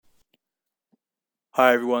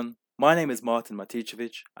Hi everyone, my name is Martin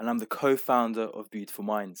Maticevic and I'm the co-founder of Beautiful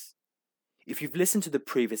Minds. If you've listened to the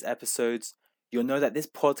previous episodes, you'll know that this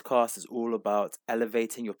podcast is all about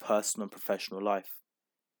elevating your personal and professional life.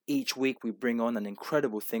 Each week we bring on an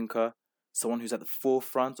incredible thinker, someone who's at the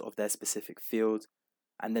forefront of their specific field,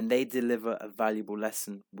 and then they deliver a valuable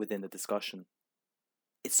lesson within the discussion.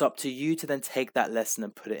 It's up to you to then take that lesson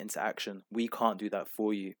and put it into action. We can't do that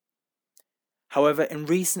for you. However, in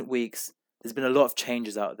recent weeks, there's been a lot of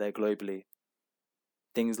changes out there globally.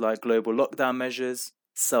 Things like global lockdown measures,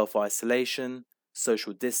 self-isolation,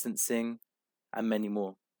 social distancing, and many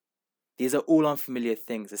more. These are all unfamiliar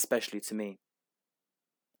things, especially to me.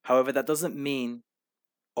 However, that doesn't mean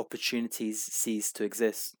opportunities cease to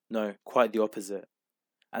exist. No, quite the opposite.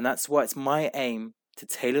 And that's why it's my aim to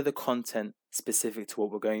tailor the content specific to what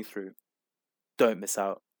we're going through. Don't miss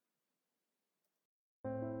out.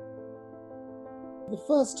 The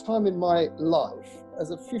first time in my life,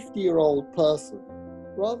 as a 50-year-old person,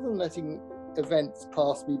 rather than letting events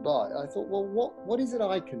pass me by, I thought, well, what is it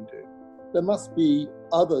I can do? There must be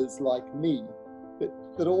others like me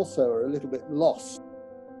that also are a little bit lost.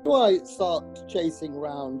 So I start chasing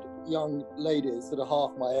around young ladies that are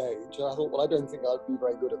half my age, and I thought, well, I don't think I'd be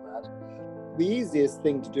very good at that. The easiest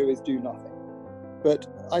thing to do is do nothing. But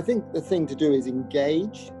I think the thing to do is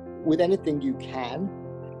engage with anything you can.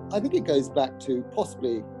 I think it goes back to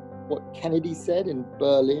possibly what Kennedy said in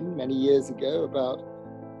Berlin many years ago about,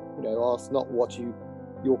 ask not what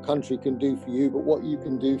your country can do for you, but what you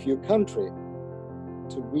can do for your country.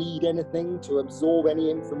 To read anything, to absorb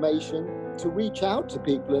any information, to reach out to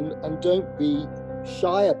people and don't be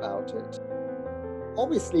shy about it.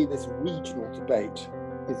 Obviously, this regional debate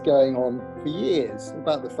is going on for years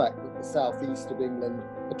about the fact that the southeast of England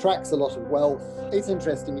attracts a lot of wealth. It's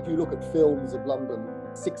interesting, if you look at films of London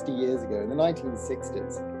 60 years ago, in the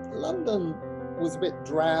 1960s, London was a bit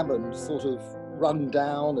drab and sort of run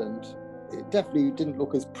down, and it definitely didn't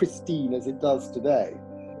look as pristine as it does today.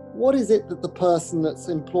 What is it that the person that's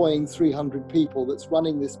employing 300 people, that's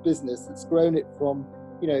running this business, that's grown it from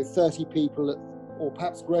 30 people, or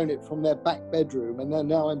perhaps grown it from their back bedroom, and they're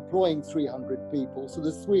now employing 300 people, so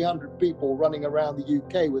there's 300 people running around the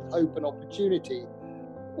UK with hope and opportunity.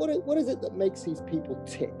 What is it that makes these people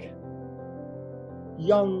tick?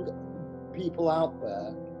 Young people out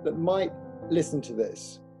there that might listen to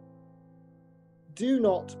this, do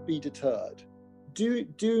not be deterred. Do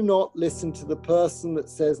not listen to the person that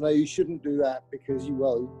says, no, you shouldn't do that because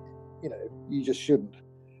you just shouldn't.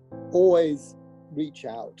 Always reach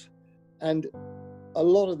out. And a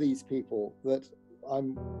lot of these people that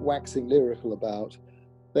I'm waxing lyrical about,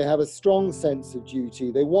 they have a strong sense of duty.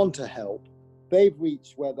 They want to help. They've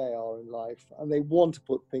reached where they are in life and they want to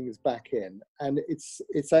put things back in. And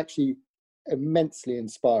it's actually immensely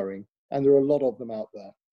inspiring. And there are a lot of them out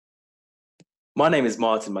there. My name is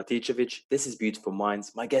Martin Maticevic. This is Beautiful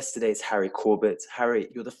Minds. My guest today is Harry Corbett. Harry,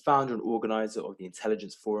 you're the founder and organizer of the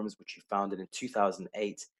Intelligence Forums, which you founded in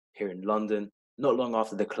 2008 here in London, not long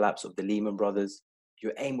after the collapse of the Lehman Brothers.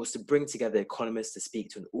 Your aim was to bring together economists to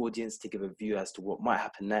speak to an audience to give a view as to what might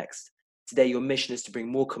happen next. Today, your mission is to bring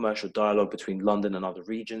more commercial dialogue between London and other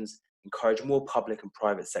regions, encourage more public and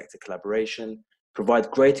private sector collaboration, provide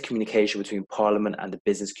greater communication between Parliament and the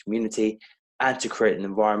business community, and to create an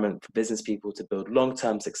environment for business people to build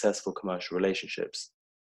long-term successful commercial relationships.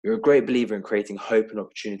 You're a great believer in creating hope and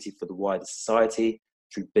opportunity for the wider society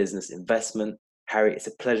through business investment. Harry, it's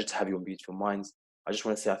a pleasure to have you on Beautiful Minds. I just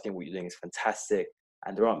want to say I think what you're doing is fantastic,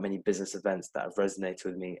 and there aren't many business events that have resonated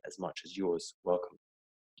with me as much as yours. Welcome.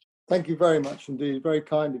 Thank you very much indeed. Very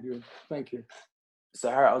kind of you. Thank you. So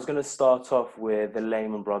Harry, I was going to start off with the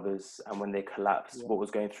Lehman Brothers and when they collapsed. Yeah. What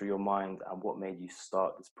was going through your mind and what made you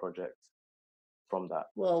start this project from that?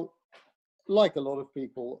 Well, like a lot of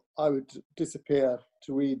people, I would disappear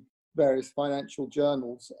to read various financial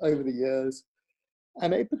journals over the years,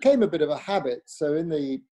 and it became a bit of a habit. So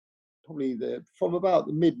from about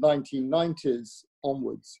the mid-1990s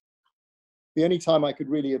onwards, the only time I could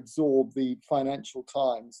really absorb the Financial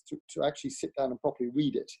Times to actually sit down and properly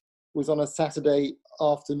read it was on a Saturday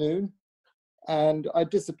afternoon, and I'd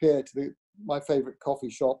disappear to my favorite coffee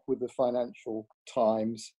shop with the Financial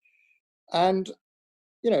Times and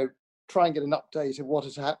try and get an update of what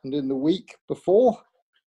had happened in the week before,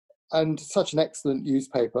 and such an excellent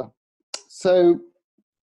newspaper. So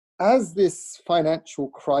as this financial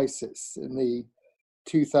crisis in the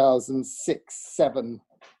 2006, 7,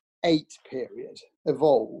 8 period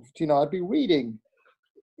evolved, I'd be reading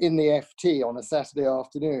in the FT on a Saturday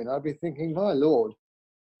afternoon, I'd be thinking, my Lord,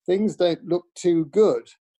 things don't look too good.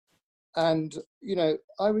 And,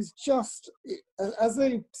 I was just, as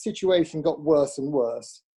the situation got worse and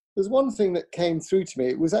worse, there's one thing that came through to me.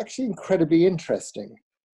 It was actually incredibly interesting,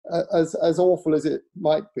 as awful as it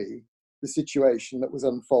might be, the situation that was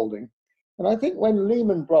unfolding. And I think when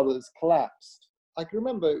Lehman Brothers collapsed, I can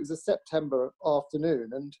remember it was a September afternoon,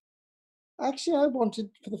 and actually I wanted,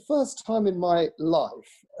 for the first time in my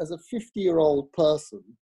life, as a 50-year-old person,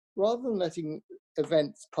 rather than letting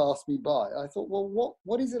events pass me by, I thought, well,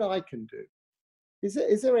 what is it I can do?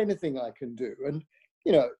 Is there anything I can do? And,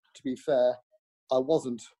 to be fair, I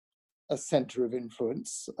wasn't a center of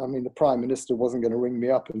influence. I mean, the Prime Minister wasn't going to ring me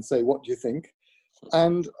up and say, what do you think?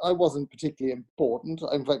 And I wasn't particularly important.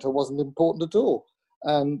 In fact, I wasn't important at all.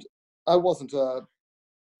 And I wasn't a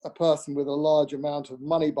person with a large amount of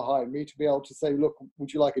money behind me to be able to say, look,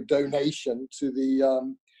 would you like a donation to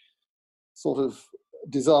the sort of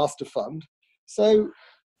disaster fund? So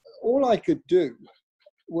all I could do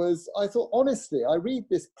was, I thought, honestly, I read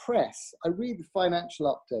this press, I read the financial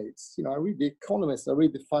updates, I read The Economist, I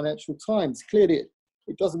read the Financial Times. Clearly,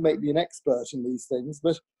 it doesn't make me an expert in these things,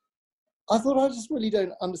 but I thought, I just really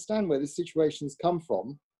don't understand where this situation's come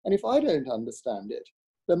from. And if I don't understand it,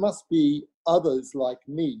 there must be others like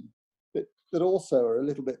me that also are a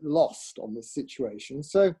little bit lost on this situation.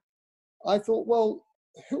 So I thought, well,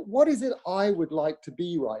 what is it I would like to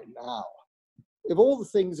be right now? Of all the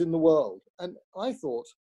things in the world. And I thought,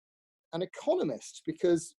 an economist,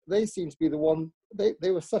 because they seem to be the one,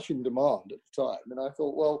 they were such in demand at the time. And I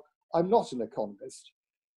thought, well, I'm not an economist.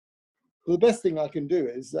 The best thing I can do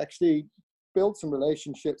is actually build some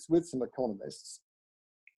relationships with some economists,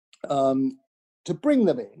 to bring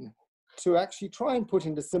them in, to actually try and put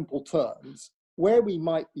into simple terms where we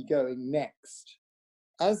might be going next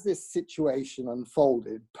as this situation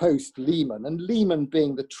unfolded post Lehman, and Lehman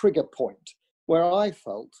being the trigger point where I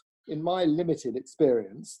felt, in my limited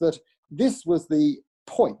experience, that this was the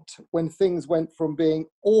point when things went from being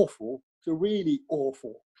awful to really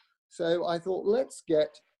awful. So I thought, let's get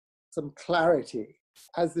some clarity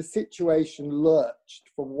as the situation lurched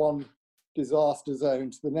from one disaster zone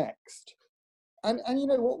to the next. And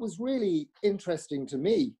what was really interesting to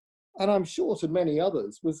me, and I'm sure to many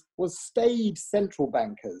others, was staid central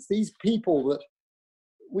bankers, these people that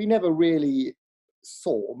we never really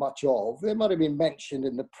saw much of. They might have been mentioned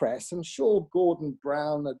in the press. I'm sure Gordon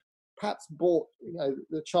Brown had perhaps bought,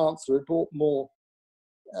 the Chancellor had bought more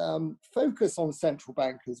focus on central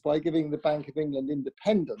bankers by giving the Bank of England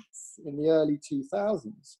independence in the early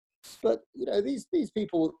 2000s. But, these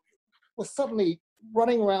people were suddenly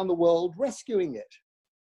running around the world rescuing it.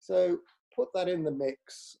 So put that in the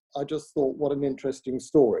mix. I just thought, what an interesting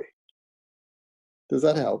story. Does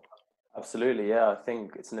that help? Absolutely, yeah. I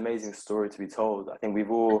think it's an amazing story to be told. I think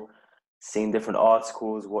we've all seen different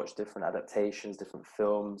articles, watched different adaptations, different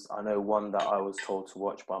films. I know one that I was told to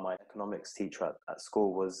watch by my economics teacher at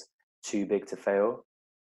school was Too Big to Fail.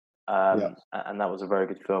 Yeah. And that was a very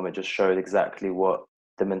good film. It just showed exactly what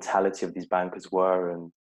the mentality of these bankers were.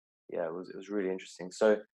 And yeah, it was really interesting.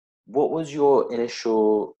 So what was your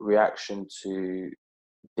initial reaction to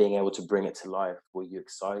being able to bring it to life? Were you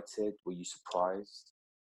excited? Were you surprised?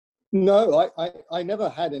 No, I never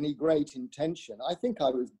had any great intention. I think I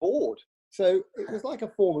was bored. So it was like a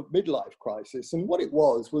form of midlife crisis. And what it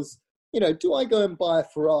was, do I go and buy a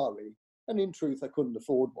Ferrari? And in truth, I couldn't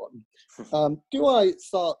afford one. Do I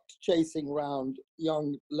start chasing around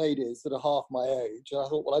young ladies that are half my age? And I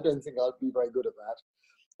thought, well, I don't think I'd be very good at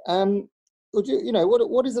that.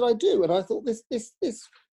 What is it I do? And I thought this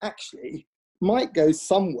actually might go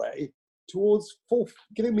some way towards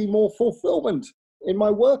giving me more fulfillment in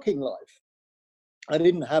my working life. I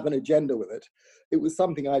didn't have an agenda with it. It was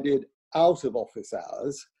something I did out of office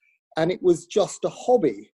hours, and it was just a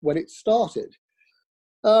hobby when it started.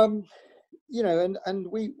 And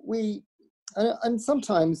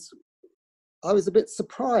sometimes I was a bit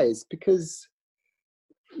surprised because,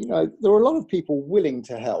 there were a lot of people willing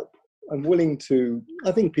to help and willing to,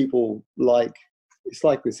 I think people it's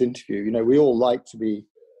like this interview, we all like to be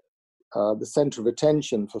the center of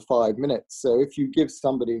attention for 5 minutes. So if you give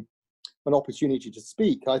somebody an opportunity to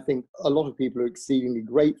speak, I think a lot of people are exceedingly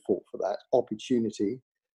grateful for that opportunity,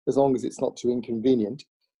 as long as it's not too inconvenient.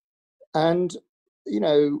 And,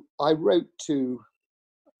 I wrote to,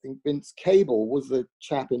 I think Vince Cable was the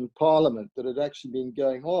chap in Parliament that had actually been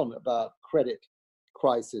going on about credit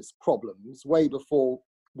crisis problems way before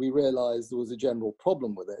we realized there was a general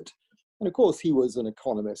problem with it. And of course, he was an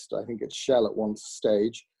economist, I think, at Shell at one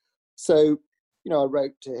stage. So, I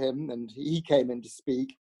wrote to him and he came in to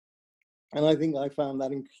speak. And I think I found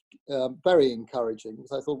that very encouraging,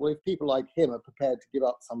 because I thought, well, if people like him are prepared to give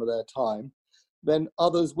up some of their time, then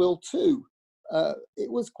others will too.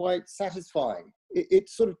 It was quite satisfying. It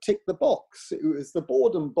sort of ticked the box. It was the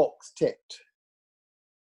boredom box ticked.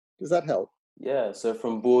 Does that help? Yeah, so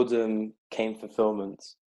from boredom came fulfillment.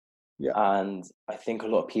 Yeah. And I think a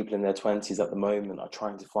lot of people in their 20s at the moment are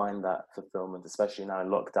trying to find that fulfillment, especially now in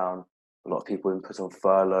lockdown. A lot of people have been put on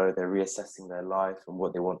furlough, they're reassessing their life and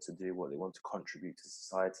what they want to do, what they want to contribute to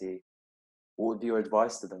society. What would be your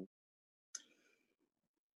advice to them?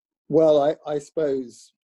 Well, I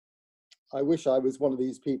suppose I wish I was one of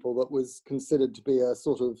these people that was considered to be a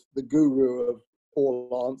sort of the guru of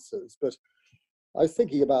all answers. But I was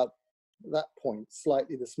thinking about that point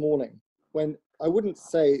slightly this morning when I wouldn't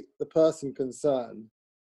say the person concerned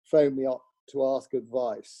phoned me up to ask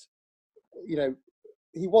advice. You know,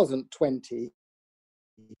 he wasn't 20,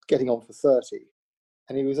 getting on for 30,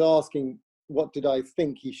 and he was asking, what did I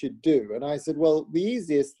think he should do? And I said, well, the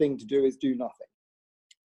easiest thing to do is do nothing.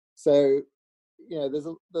 So, you know,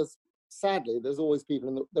 sadly, there are always people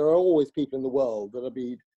in the world that'll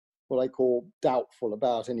be what I call doubtful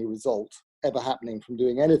about any result ever happening from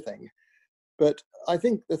doing anything. But I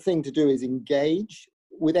think the thing to do is engage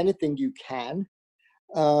with anything you can.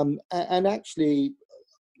 And actually,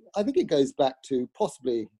 I think it goes back to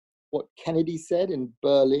possibly what Kennedy said in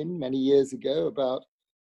Berlin many years ago about,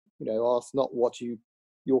 you know, ask not what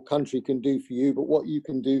your country can do for you, but what you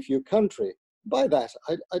can do for your country. By that,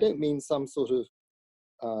 I don't mean some sort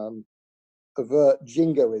of overt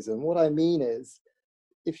jingoism. What I mean is,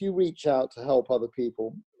 if you reach out to help other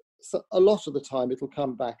people, so a lot of the time it'll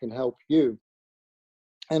come back and help you.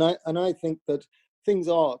 And I think that things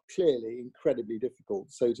are clearly incredibly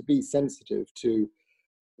difficult. So to be sensitive to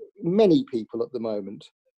many people at the moment,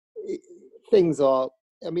 things are,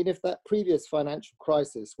 I mean, if that previous financial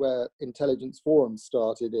crisis where Intelligence Forum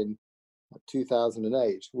started in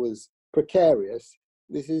 2008 was precarious,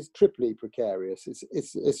 this is triply precarious.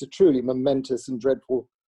 It's a truly momentous and dreadful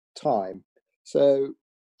time. So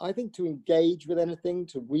I think to engage with anything,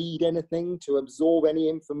 to read anything, to absorb any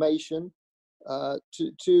information,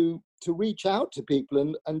 to reach out to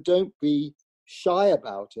people and don't be shy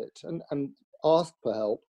about it and ask for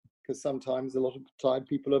help, because sometimes a lot of the time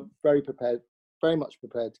people are very much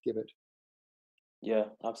prepared to give it. Yeah,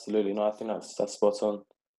 absolutely. No, I think that's spot on.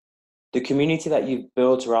 The community that you've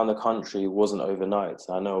built around the country wasn't overnight.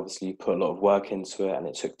 I know obviously you put a lot of work into it and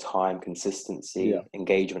it took time, consistency,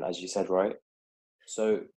 engagement, as you said, right?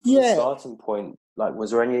 So from the starting point, like,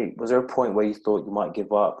 was there a point where you thought you might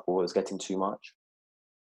give up or it was getting too much?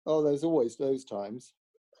 Oh, there's always those times.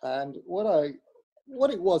 And what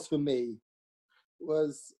it was for me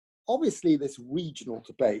was obviously this regional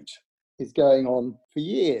debate is going on for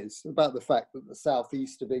years about the fact that the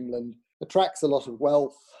southeast of England attracts a lot of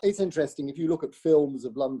wealth. It's interesting, if you look at films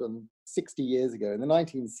of London 60 years ago, in the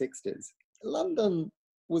 1960s, London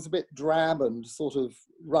was a bit drab and sort of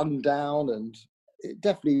run down, and it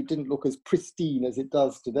definitely didn't look as pristine as it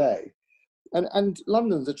does today. And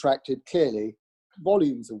London's attracted, clearly,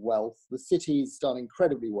 volumes of wealth. The city's done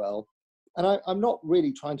incredibly well. And I'm not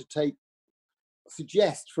really trying to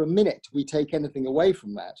suggest for a minute we take anything away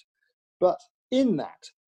from that. But in that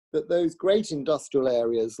those great industrial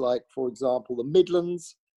areas, like, for example, the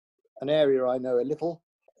Midlands, an area I know a little,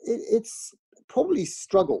 it's probably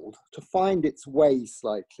struggled to find its way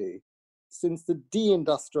slightly since the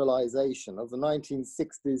deindustrialization of the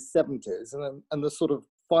 1960s, 70s, and the sort of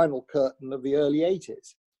final curtain of the early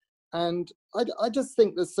 80s. And I just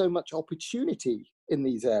think there's so much opportunity in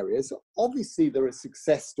these areas. Obviously, there are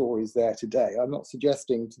success stories there today. I'm not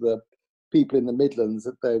suggesting to the people in the Midlands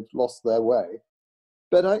that they've lost their way.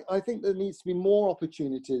 But I think there needs to be more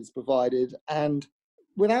opportunities provided, and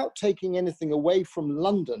without taking anything away from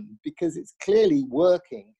London, because it's clearly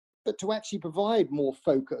working, but to actually provide more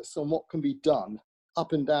focus on what can be done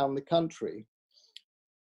up and down the country.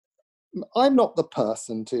 I'm not the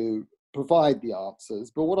person to provide the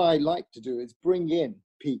answers, but what I like to do is bring in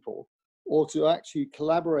people, or to actually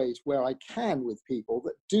collaborate where I can with people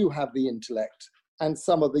that do have the intellect, and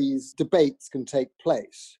some of these debates can take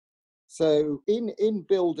place. So in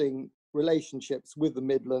building relationships with the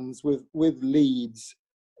Midlands, with Leeds,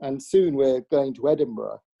 and soon we're going to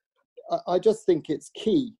Edinburgh, I just think it's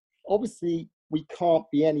key. Obviously, we can't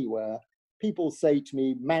be anywhere. People say to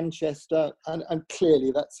me, Manchester, and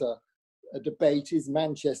clearly that's a debate. Is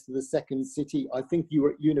Manchester the second city? I think you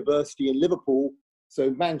were at university in Liverpool, so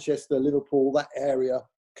Manchester, Liverpool, that area,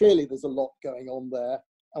 clearly there's a lot going on there,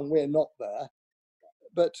 and we're not there.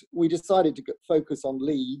 But we decided to focus on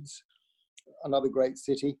Leeds, another great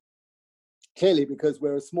city, clearly because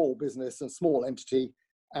we're a small business, a small entity,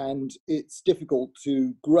 and it's difficult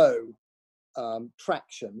to grow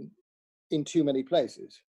traction in too many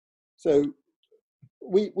places. So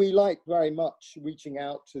we like very much reaching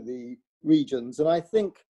out to the regions. And I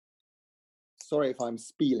think, sorry if I'm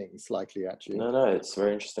spieling slightly, actually. No, it's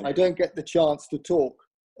very interesting. I don't get the chance to talk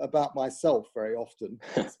about myself very often,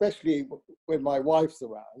 especially when my wife's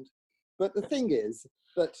around. But the thing is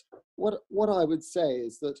that what I would say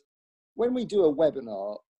is that when we do a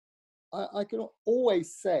webinar, I can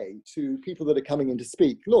always say to people that are coming in to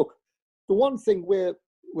speak, look, the one thing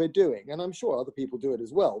we're doing, and I'm sure other people do it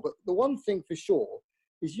as well, but the one thing for sure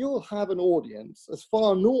is you'll have an audience as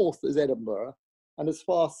far north as Edinburgh and as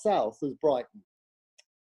far south as Brighton.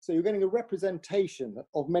 So you're getting a representation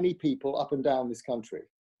of many people up and down this country.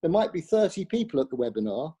 There might be 30 people at the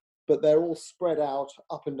webinar, but they're all spread out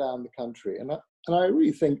up and down the country. And I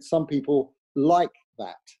really think some people like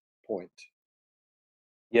that point.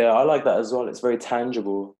 Yeah, I like that as well. It's very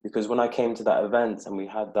tangible, because when I came to that event and we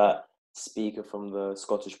had that speaker from the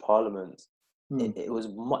Scottish Parliament, it was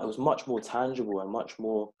much more tangible and much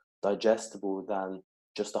more digestible than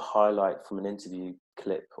just a highlight from an interview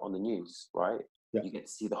clip on the news, right? Yeah. You get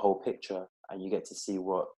to see the whole picture, and you get to see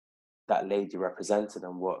what that lady represented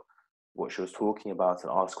and what she was talking about,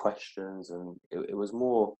 and ask questions, and it was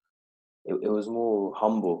more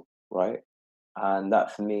humble, right? And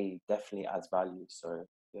that for me definitely adds value. So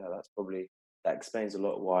yeah, that explains a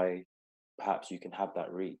lot why perhaps you can have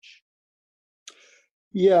that reach.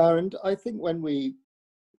 Yeah, and I think when we,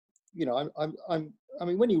 I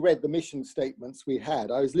mean, when you read the mission statements we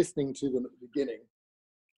had, I was listening to them at the beginning,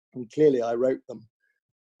 and clearly I wrote them.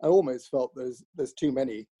 I almost felt there's too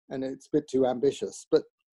many, and it's a bit too ambitious. But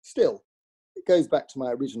still, it goes back to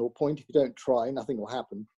my original point: if you don't try, nothing will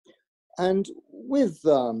happen. And with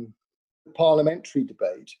parliamentary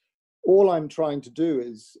debate, all I'm trying to do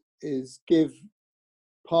is give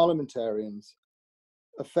parliamentarians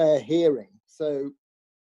a fair hearing. So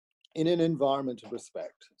in an environment of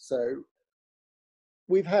respect. So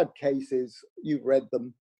we've had cases, you've read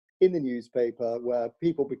them in the newspaper, where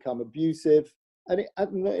people become abusive, and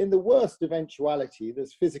in the worst eventuality,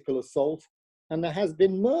 there's physical assault, and there has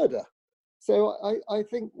been murder. So I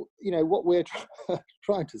think, what we're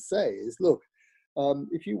trying to say is, look,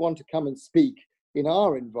 if you want to come and speak in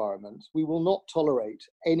our environment, we will not tolerate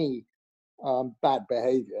any bad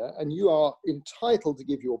behavior, and you are entitled to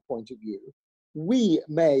give your point of view. We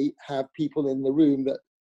may have people in the room that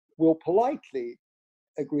will politely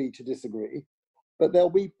agree to disagree, but they'll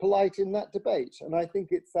be polite in that debate. And I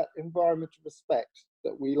think it's that environment of respect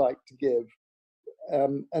that we like to give,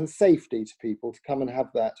 and safety to people to come and have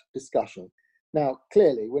that discussion. Now,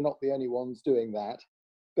 clearly, we're not the only ones doing that,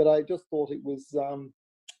 but I just thought it was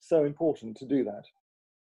so important to do that.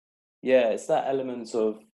 Yeah, it's that element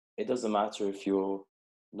of, it doesn't matter if you're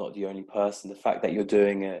not the only person. The fact that you're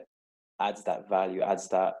doing it adds that value, adds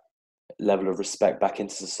that level of respect back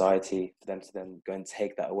into society for them to then go and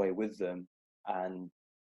take that away with them and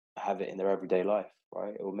have it in their everyday life,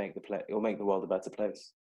 right? It will make the world a better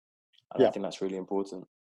place. And Yeah. I think that's really important.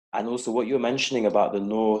 And also what you're mentioning about the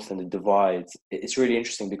North and the divide, it's really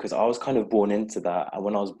interesting, because I was kind of born into that. And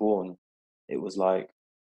when I was born, it was like,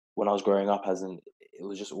 when I was growing up, it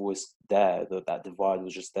was just always there. That divide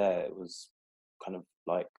was just there. It was kind of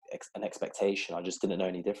like an expectation. I just didn't know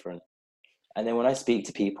any different. And then when I speak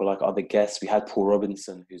to people like other guests, we had Paul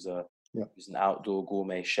Robinson, who's an outdoor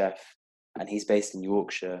gourmet chef, and he's based in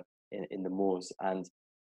Yorkshire in the moors. And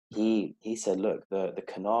he said, look, the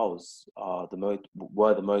canals were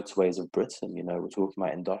the motorways of Britain. We're talking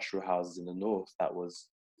about industrial houses in the north that was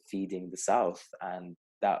feeding the south, and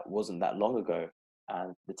that wasn't that long ago.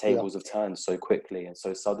 And the tables have turned so quickly and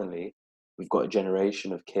so suddenly. We've got a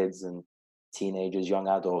generation of kids and teenagers, young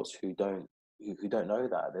adults who don't know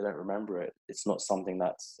that. They don't remember it. It's not something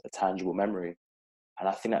that's a tangible memory. And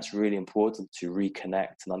I think that's really important, to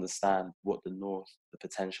reconnect and understand what the North, the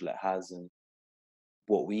potential it has, and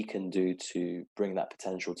what we can do to bring that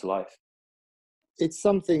potential to life. It's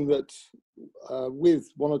something that with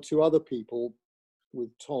one or two other people,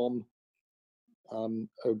 with Tom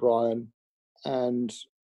O'Brien, and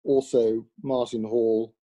also Martin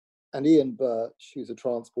Hall and Ian Birch, who's a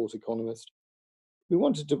transport economist, we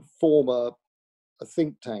wanted to form a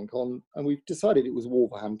think tank and we've decided it was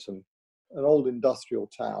Wolverhampton, an old industrial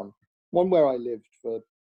town, one where I lived for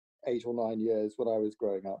 8 or 9 years when I was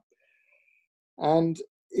growing up. And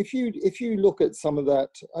if you look at some of that,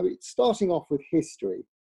 I mean, starting off with history,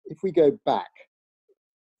 if we go back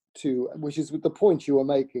to, which is with the point you were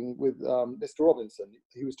making with Mr. Robinson,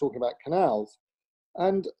 he was talking about canals.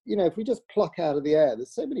 And, if we just pluck out of the air,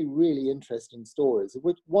 there's so many really interesting stories,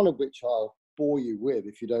 one of which I'll bore you with,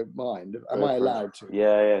 if you don't mind. Am I allowed to?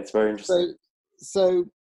 Yeah, it's very interesting. So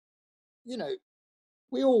you know,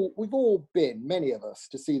 we've all been, many of us,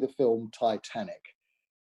 to see the film Titanic.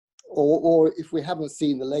 Or if we haven't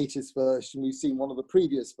seen the latest version, we've seen one of the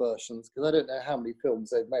previous versions, because I don't know how many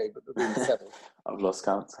films they've made, but there've been several. I've lost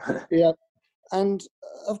count. Yeah. And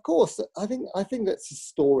of course, I think that's a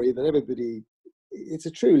story that everybody, it's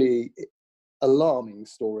a truly alarming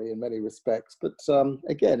story in many respects, but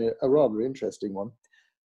again, a rather interesting one.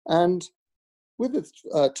 And with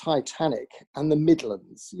the Titanic and the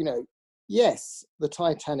Midlands, yes, the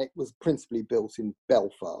Titanic was principally built in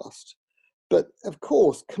Belfast, but of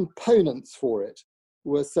course, components for it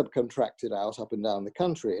were subcontracted out up and down the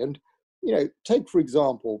country. And, take, for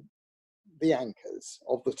example, the anchors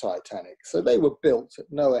of the Titanic. So they were built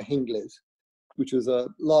at Noah Hingle's, which was a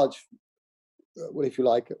large, if you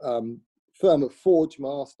like, firm of forge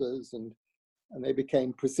masters, and they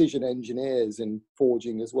became precision engineers in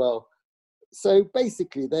forging as well. So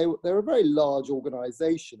basically, they're a very large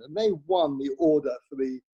organization, and they won the order for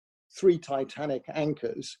the 3 Titanic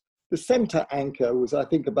anchors. The center anchor was, I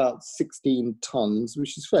think, about 16 tons,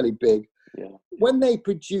 which is fairly big. Yeah. When they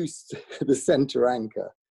produced the center anchor,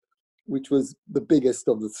 which was the biggest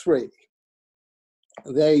of the 3,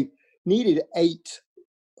 they needed 8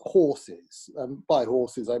 horses. By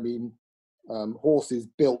horses, I mean horses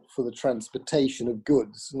built for the transportation of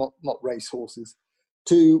goods, not race horses,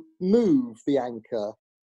 to move the anchor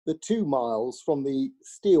the 2 miles from the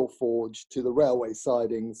steel forge to the railway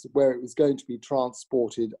sidings, where it was going to be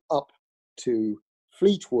transported up to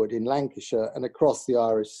Fleetwood in Lancashire and across the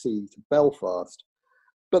Irish Sea to Belfast.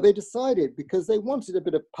 But they decided, because they wanted a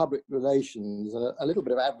bit of public relations and a little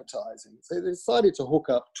bit of advertising, so they decided to hook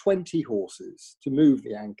up 20 horses to move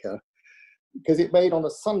the anchor, because it made, on a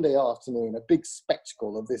Sunday afternoon, a big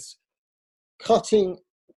spectacle of this cutting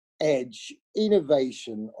edge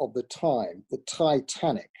innovation of the time, the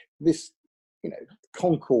Titanic, this,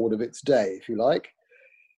 Concorde of its day, if you like.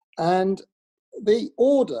 And the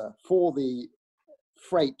order for the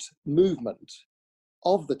freight movement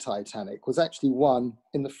of the Titanic was actually won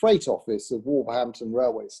in the freight office of Wolverhampton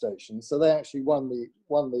railway station. So they actually won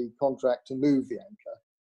the contract to move the anchor.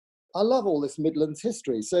 I love all this Midlands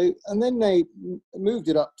history. So, and then they moved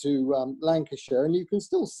it up to Lancashire, and you can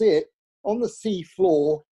still see it on the sea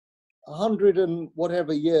floor 100 and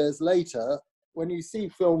whatever years later. When you see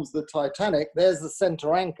films of the Titanic, there's the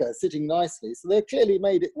center anchor sitting nicely. So they clearly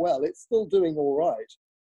made it well. It's still doing all right.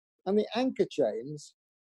 And the anchor chains,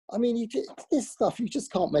 I mean, this stuff you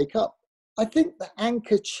just can't make up. I think the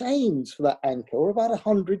anchor chains for that anchor are about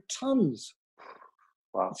 100 tons.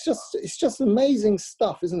 Wow. It's just amazing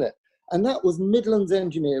stuff, isn't it? And that was Midlands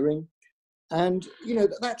engineering. And,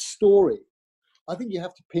 that story, I think you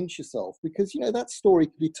have to pinch yourself, because, that story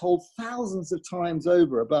could be told thousands of times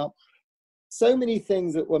over about so many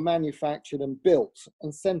things that were manufactured and built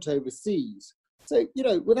and sent overseas. So,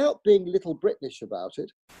 without being little British about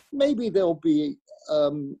it, maybe there'll be,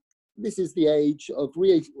 this is the age of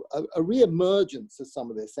a re-emergence of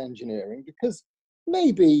some of this engineering, because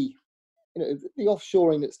maybe, the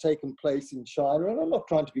offshoring that's taken place in China, and I'm not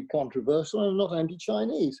trying to be controversial, I'm not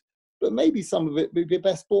anti-Chinese, but maybe some of it would be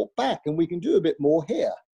best brought back and we can do a bit more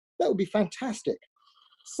here. That would be fantastic.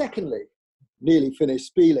 Secondly, nearly finished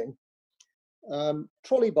spieling,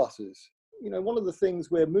 trolley buses. One of the things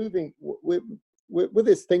we're moving with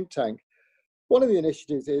this think tank, one of the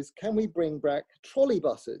initiatives is, can we bring back trolley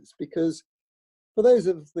buses? Because for those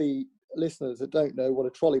of the listeners that don't know what a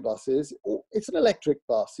trolley bus is, it's an electric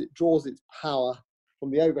bus. It draws its power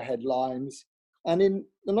from the overhead lines. And in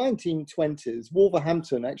the 1920s,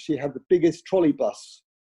 Wolverhampton actually had the biggest trolley bus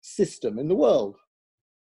system in the world.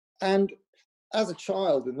 And as a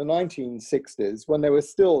child in the 1960s, when they were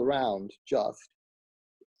still around just,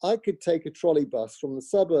 I could take a trolley bus from the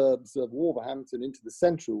suburbs of Wolverhampton into the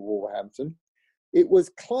centre of Wolverhampton. It was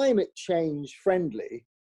climate change friendly.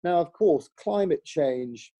 Now, of course, climate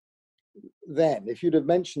change then, if you'd have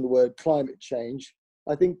mentioned the word climate change,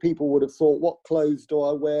 I think people would have thought, what clothes do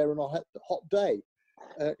I wear on a hot day?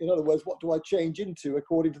 In other words, what do I change into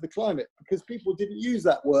according to the climate? Because people didn't use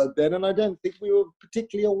that word then, and I don't think we were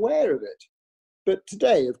particularly aware of it. But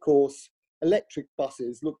today, of course, electric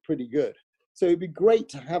buses look pretty good. So it'd be great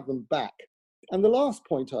to have them back. And the last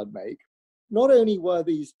point I'd make, not only were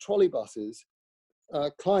these trolley buses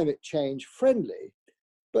climate change friendly,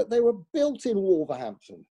 but they were built in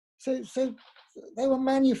Wolverhampton. So they were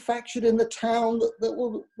manufactured in the town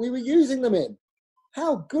that we were using them in.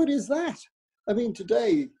 How good is that? I mean,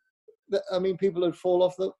 today, people would fall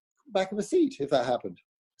off the back of a seat if that happened.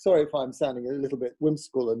 Sorry if I'm sounding a little bit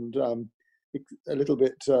whimsical and a little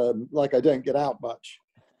bit like I don't get out much.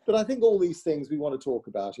 But I think all these things we want to talk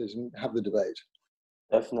about it and have the debate.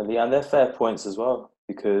 Definitely, and they're fair points as well,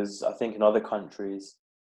 because I think in other countries,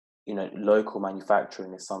 local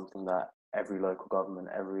manufacturing is something that every local government,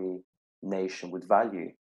 every nation would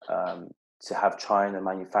value. Um, to have China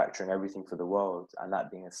manufacturing everything for the world and that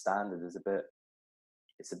being a standard is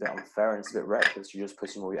it's a bit unfair and it's a bit reckless. You're just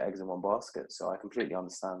putting all your eggs in one basket. So I completely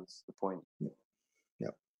understand the point.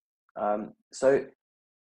 Yeah. So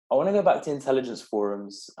I want to go back to intelligence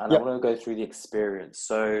forums and I Yeah. want to go through the experience.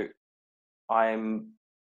 So I'm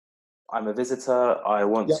a visitor. I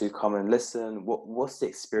want Yeah. to come and listen. What's the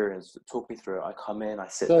experience? Talk me through it. I come in, I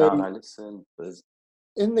sit So down, I listen.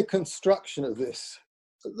 in the construction of this,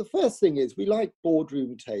 the first thing is we like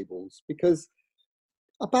boardroom tables because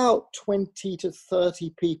about 20 to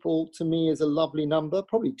 30 people to me is a lovely number.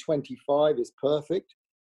 Probably 25 is perfect.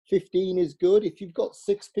 15 is good. If you've got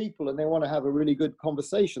 6 people and they want to have a really good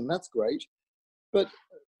conversation, that's great. But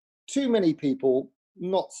too many people,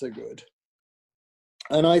 not so good.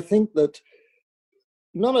 And I think that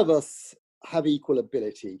none of us have equal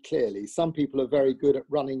ability, clearly. Some people are very good at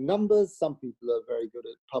running numbers. Some people are very good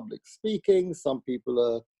at public speaking. Some people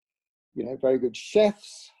are, very good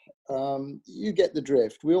chefs. You get the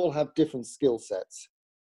drift. We all have different skill sets.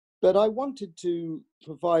 But I wanted to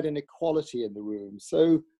provide an equality in the room.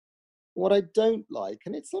 So what I don't like,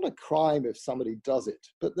 and it's not a crime if somebody does it,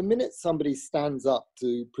 but the minute somebody stands up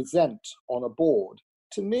to present on a board,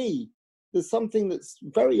 to me, there's something that's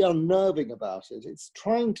very unnerving about it.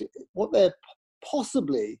 What they're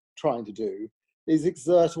possibly trying to do is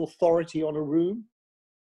exert authority on a room.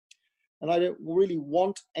 And I don't really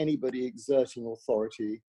want anybody exerting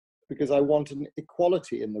authority because I want an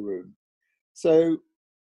equality in the room. So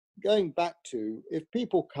going back to, if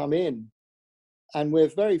people come in, and we're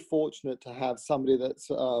very fortunate to have somebody that's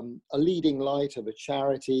a leading light of a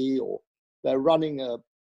charity, or they're running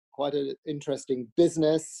quite an interesting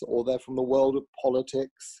business, or they're from the world of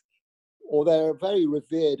politics, or they're a very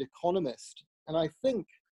revered economist. And I think,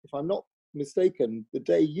 if I'm not mistaken, the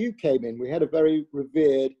day you came in, we had a very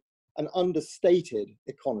revered and understated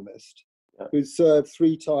economist who served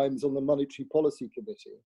 3 times on the Monetary Policy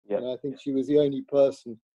Committee. And I think she was the only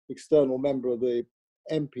external member of the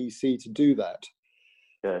MPC to do that.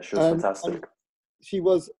 Yeah, she was fantastic. And she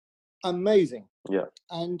was amazing. Yeah.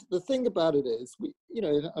 And the thing about it is,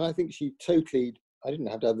 and I think I didn't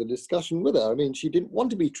have to have the discussion with her. I mean, she didn't want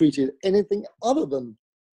to be treated anything other than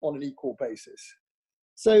on an equal basis.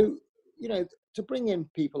 So, to bring in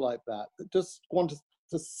people like that just want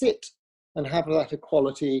to sit and have that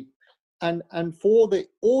equality, and for the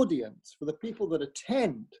audience, for the people that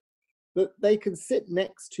attend, that they can sit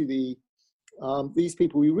next to these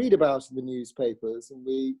people we read about in the newspapers and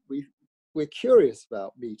we're curious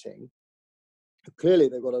about meeting. Clearly,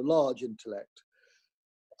 they've got a large intellect,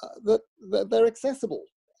 that they're accessible.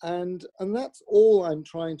 And that's all I'm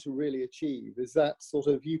trying to really achieve, is that sort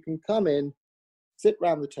of, you can come in, sit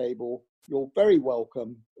round the table, you're very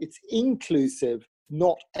welcome. It's inclusive,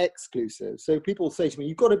 not exclusive. So people say to me,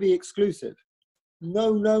 you've got to be exclusive.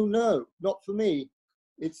 No, not for me.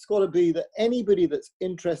 It's got to be that anybody that's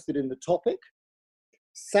interested in the topic.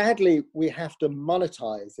 Sadly, we have to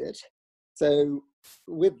monetize it. So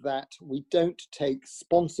with that, we don't take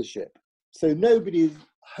sponsorship. So nobody,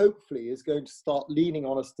 hopefully, is going to start leaning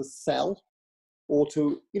on us to sell, or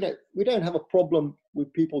to, we don't have a problem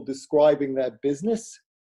with people describing their business,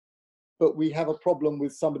 but we have a problem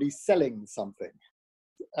with somebody selling something.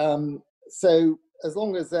 So as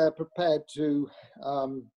long as they're prepared to,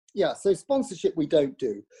 so sponsorship we don't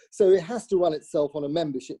do. So it has to run itself on a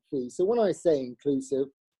membership fee. So when I say inclusive,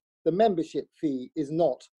 the membership fee is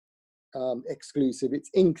not exclusive, it's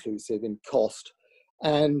inclusive in cost.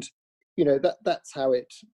 And, that's how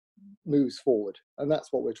it moves forward. And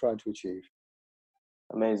that's what we're trying to achieve.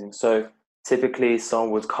 Amazing. So typically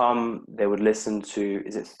someone would come, they would listen to,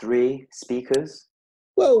 is it 3 speakers?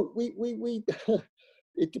 Well, we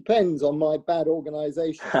it depends on my bad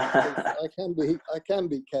organization. I can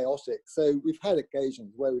be chaotic. So we've had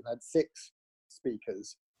occasions where we've had 6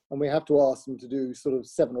 speakers and we have to ask them to do sort of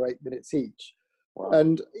 7 or 8 minutes each. Wow.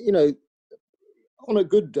 And, on a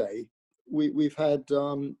good day, we've had,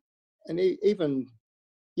 so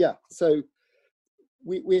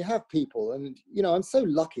we have people, and, I'm so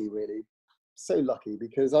lucky, really, so lucky,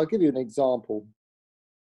 because I'll give you an example.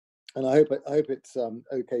 And I hope it's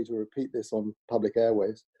okay to repeat this on public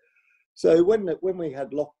airways. So when we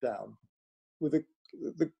had lockdown, with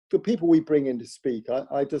the people we bring in to speak,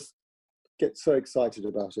 I just get so excited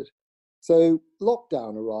about it. So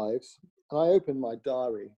lockdown arrives, and I open my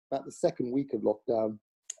diary about the 2nd week of lockdown,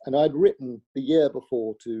 and I'd written the year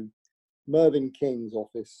before to Mervyn King's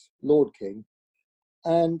office, Lord King,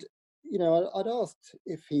 and I'd asked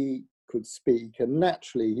if he could speak, and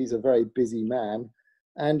naturally he's a very busy man,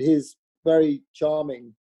 and his very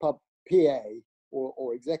charming PA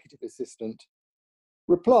or executive assistant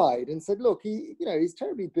replied and said, look, he's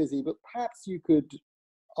terribly busy, but perhaps you could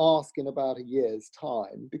ask in about a year's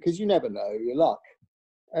time, because you never know your luck.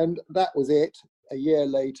 And that was it. A year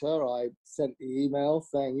later, I sent the email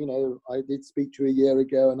saying, I did speak to you a year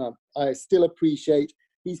ago, and I still appreciate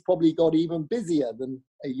he's probably got even busier than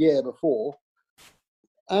a year before.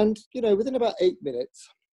 And, within about 8 minutes,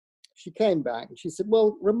 she came back and she said,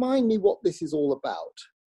 well, remind me what this is all about.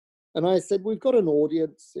 And I said, we've got an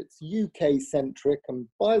audience, it's UK-centric. And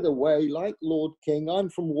by the way, like Lord King, I'm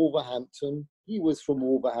from Wolverhampton. He was from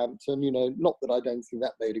Wolverhampton, not that I don't think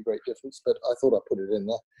that made a great difference, but I thought I'd put it in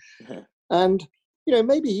there. And,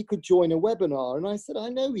 maybe he could join a webinar. And I said, I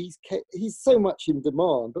know he's so much in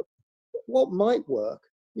demand, but what might work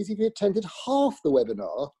is if he attended half the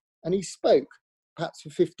webinar and he spoke, perhaps for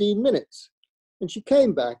 15 minutes. And she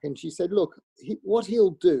came back and she said, look, what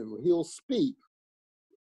he'll do, he'll speak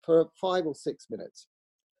for 5 or 6 minutes.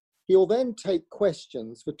 He'll then take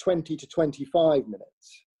questions for 20 to 25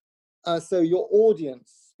 minutes. So your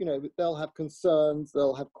audience, they'll have concerns,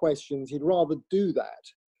 they'll have questions. He'd rather do that.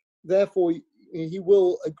 Therefore, he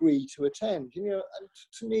will agree to attend. And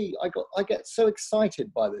to me, I get so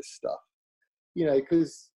excited by this stuff,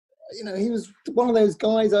 because, he was one of those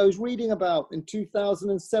guys I was reading about in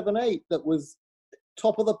 2007-8 that was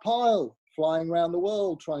top of the pile, flying around the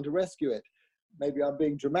world trying to rescue it. Maybe I'm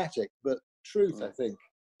being dramatic, but truth, I think.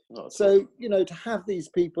 So, to have these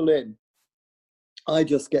people in, I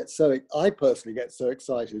personally get so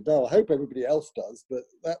excited. Now, I hope everybody else does, but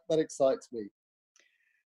that excites me.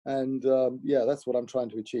 And that's what I'm trying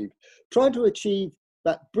to achieve. Trying to achieve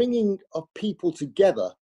that bringing of people together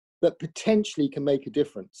that potentially can make a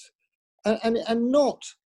difference. And not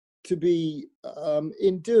to be,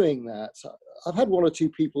 in doing that, I've had one or two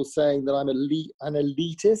people saying that I'm an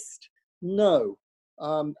elitist. No,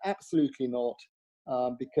 absolutely not.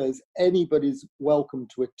 Because anybody's welcome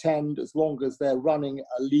to attend as long as they're running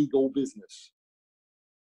a legal business.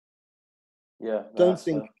 Yeah. Don't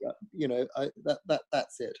think,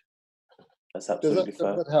 that's it. That's absolutely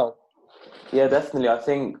fair. Does that help? Yeah, definitely. I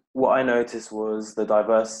think what I noticed was the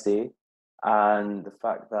diversity and the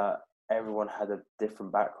fact that everyone had a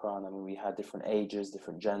different background. I mean, we had different ages,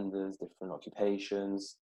 different genders, different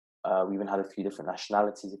occupations. We even had a few different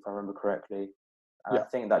nationalities, if I remember correctly. And I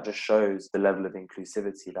think that just shows the level of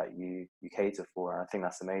inclusivity that you cater for. And I think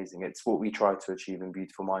that's amazing. It's what we try to achieve in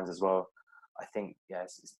Beautiful Minds as well. I think,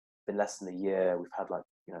 it's been less than a year. We've had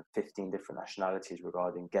 15 different nationalities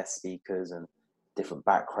regarding guest speakers and different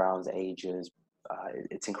backgrounds, ages.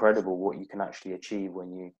 It's incredible what you can actually achieve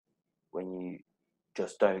when you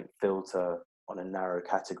just don't filter on a narrow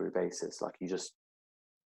category basis. Like, you just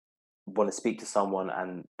want to speak to someone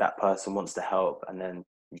and that person wants to help, and then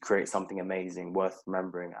you create something amazing worth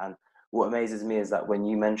remembering. And what amazes me is that when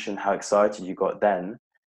you mentioned how excited you got then,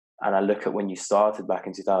 and I look at when you started back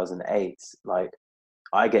in 2008,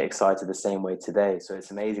 I get excited the same way today. So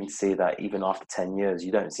it's amazing to see that even after 10 years,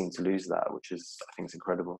 you don't seem to lose that, which is, I think, is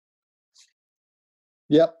incredible.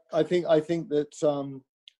 Yep, I think that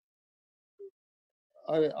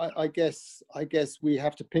I guess we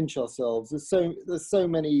have to pinch ourselves. There's so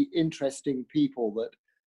many interesting people that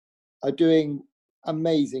are doing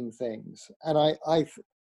amazing things, and I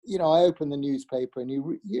open the newspaper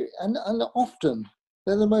and often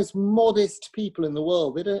they're the most modest people in the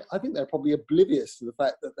world. I think they're probably oblivious to the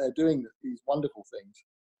fact that they're doing these wonderful things.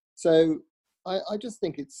 So I just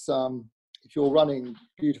think it's if you're running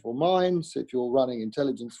Beautiful Minds, if you're running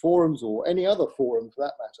intelligence forums or any other forum for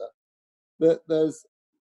that matter, that there's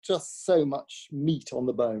just so much meat on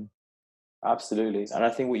the bone. Absolutely. And I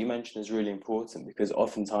think what you mentioned is really important, because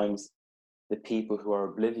oftentimes the people who are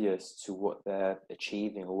oblivious to what they're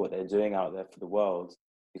achieving or what they're doing out there for the world,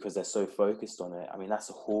 because they're so focused on it, I mean, that's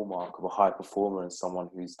a hallmark of a high performer and someone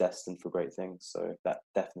who's destined for great things. So that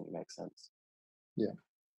definitely makes sense. Yeah.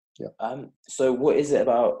 So what is it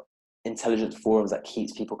about intelligence forums that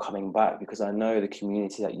keeps people coming back? Because I know the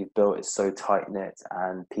community that you've built is so tight knit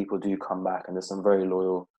and people do come back, and there's some very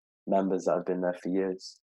loyal members that have been there for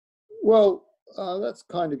years. Well, that's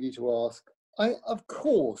kind of you to ask. Of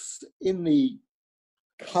course, in the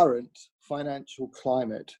current financial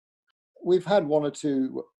climate, we've had one or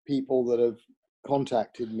two people that have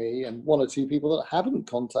contacted me and one or two people that haven't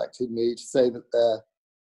contacted me to say that they're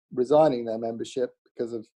resigning their membership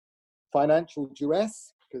because of financial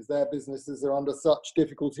duress, because their businesses are under such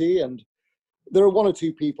difficulty, and There are one or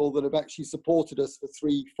two people that have actually supported us for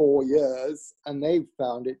 3-4 years, and they've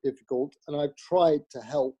found it difficult, and I've tried to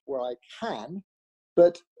help where I can.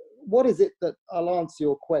 But what is it that, I'll answer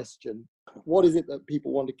your question, what is it that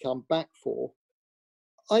people want to come back for?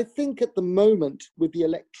 I think at the moment, with the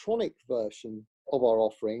electronic version of our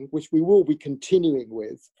offering, which we will be continuing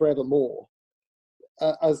with forevermore,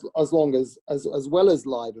 as long as well as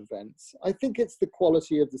live events, I think it's the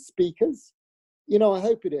quality of the speakers. You know, I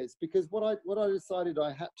hope it is, because what I decided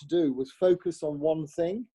I had to do was focus on one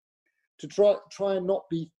thing, to try and not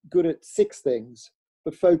be good at 6 things,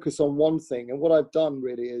 but focus on one thing. And what I've done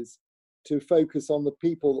really is to focus on the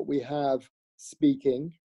people that we have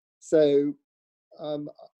speaking. So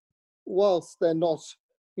whilst they're not,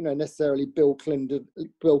 you know, necessarily Bill Clinton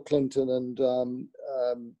and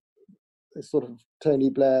sort of Tony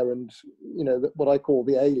Blair and, you know, what I call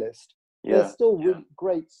the A-list, they're still really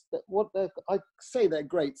great. I say they're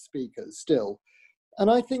great speakers still.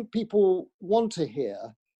 And I think people want to hear,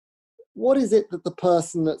 what is it that the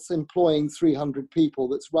person that's employing 300 people,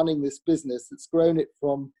 that's running this business, that's grown it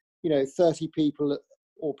from, you know, 30 people,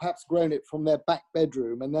 or perhaps grown it from their back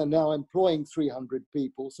bedroom, and they're now employing 300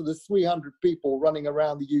 people. So there's 300 people running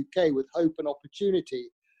around the UK with hope and opportunity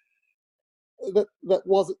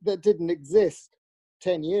that didn't exist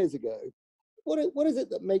 10 years ago. What is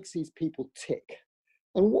it that makes these people tick?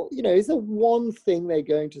 And what, you know, is there one thing they're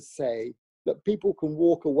going to say that people can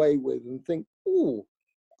walk away with and think, oh,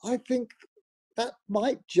 I think that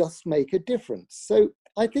might just make a difference? So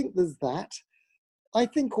I think there's that. I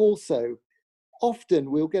think also,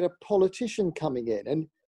 often we'll get a politician coming in, and,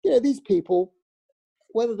 you know, these people,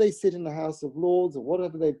 whether they sit in the House of Lords or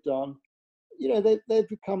whatever they've done, you know, they've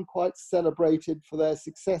become quite celebrated for their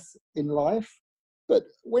success in life. But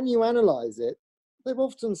when you analyze it, they've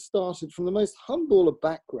often started from the most humble of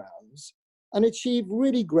backgrounds and achieved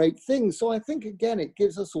really great things. So I think, again, it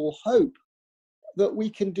gives us all hope that we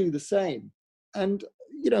can do the same. And,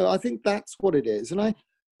 you know, I think that's what it is. And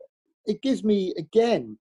it gives me,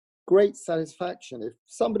 again, great satisfaction if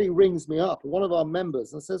somebody rings me up, one of our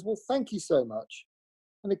members, and says, well, thank you so much.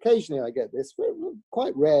 And occasionally I get this,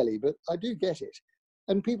 quite rarely, but I do get it.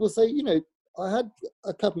 And people say, you know, I had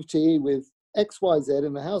a cup of tea with XYZ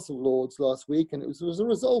in the House of Lords last week, and it was a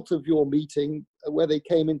result of your meeting where they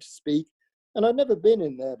came in to speak. And I'd never been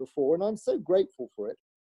in there before, and I'm so grateful for it.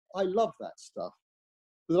 I love that stuff,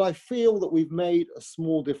 that I feel that we've made a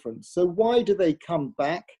small difference. So why do they come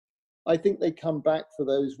back? I think they come back for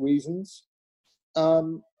those reasons.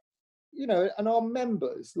 You know, and our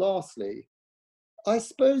members, lastly, I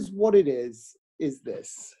suppose what it is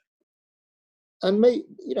this. And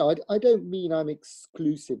you know, I don't mean I'm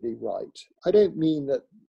exclusively right. I don't mean that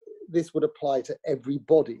this would apply to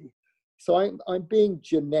everybody. So I'm being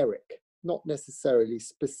generic, not necessarily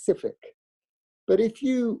specific. But if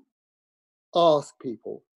you ask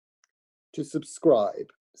people to subscribe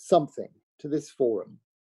something to this forum,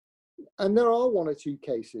 and there are 1 or 2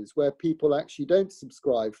 cases where people actually don't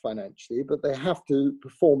subscribe financially, but they have to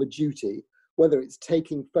perform a duty, whether it's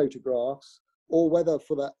taking photographs or whether,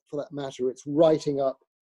 for that matter, it's writing up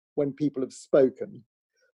when people have spoken.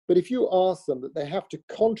 But if you ask them that they have to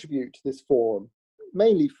contribute to this forum,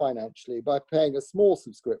 mainly financially, by paying a small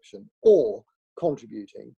subscription or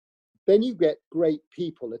contributing, then you get great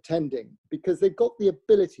people attending, because they've got the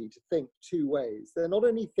ability to think 2 ways. They're not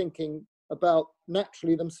only thinking about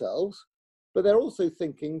naturally themselves, but they're also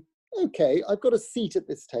thinking, okay, I've got a seat at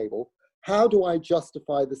this table. How do I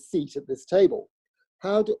justify the seat at this table?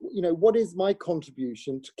 What is my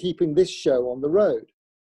contribution to keeping this show on the road?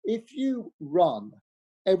 If you run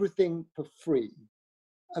everything for free,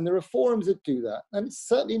 and there are forums that do that, and it's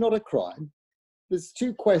certainly not a crime, there's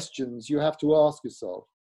 2 questions you have to ask yourself.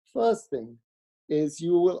 First thing is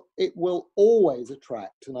it will always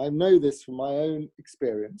attract, and I know this from my own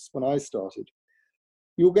experience when I started,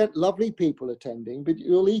 you'll get lovely people attending, but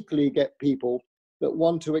you'll equally get people that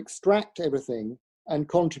want to extract everything and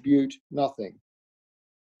contribute nothing.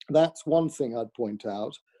 That's one thing I'd point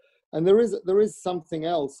out. And there is something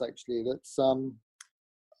else actually that's,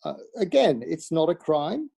 again, it's not a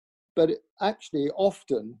crime, but actually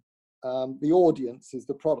often the audience is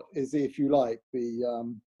the product, is, if you like,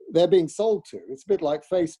 they're being sold to. It's a bit like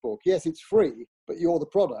Facebook. Yes, it's free, but you're the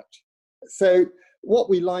product. So what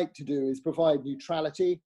we like to do is provide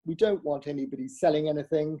neutrality. We don't want anybody selling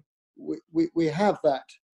anything. We have that.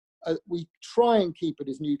 We try and keep it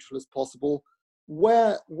as neutral as possible.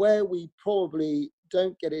 Where we probably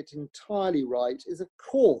don't get it entirely right is, of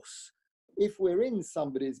course, if we're in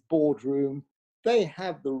somebody's boardroom, they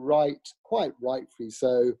have the right, quite rightfully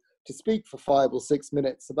so, to speak for 5 or 6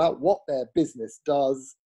 minutes about what their business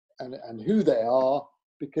does and who they are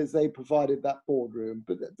because they provided that boardroom.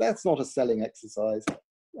 But that's not a selling exercise.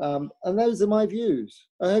 And those are my views.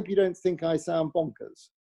 I hope you don't think I sound bonkers.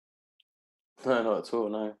 No, not at all.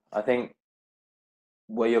 No, I think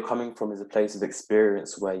where you're coming from is a place of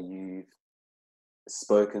experience where you've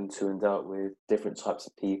spoken to and dealt with different types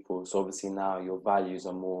of people. So obviously now your values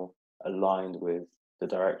are more aligned with the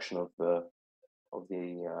direction of the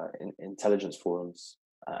intelligence forums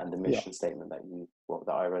and the mission statement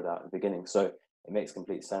that I read out at the beginning. So it makes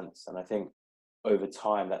complete sense. And I think over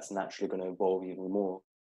time that's naturally going to evolve even more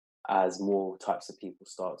as more types of people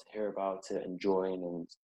start to hear about it and join, and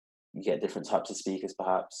you get different types of speakers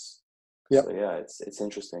perhaps. Yep. So yeah, it's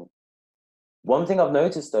interesting. One thing I've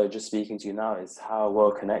noticed though, just speaking to you now, is how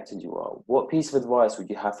well connected you are. What piece of advice would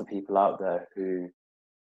you have for people out there who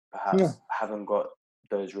perhaps haven't got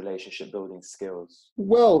those relationship building skills?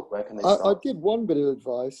 Well, where can they start? I'd give one bit of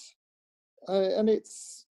advice, and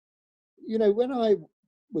it's, when I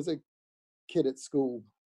was a kid at school,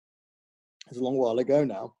 it's a long while ago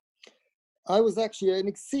now, I was actually an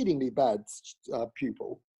exceedingly bad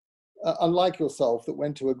pupil, unlike yourself, that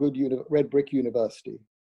went to a good red brick university.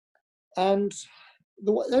 And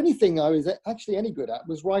the only thing I was actually any good at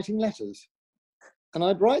was writing letters. And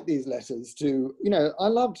I'd write these letters to, I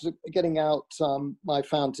loved getting out my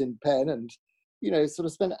fountain pen and, sort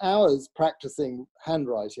of spend hours practicing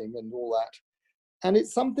handwriting and all that. And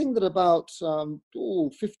it's something that about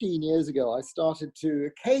 15 years ago, I started to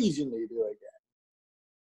occasionally do again.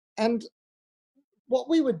 And what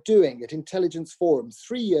we were doing at Intelligence Forums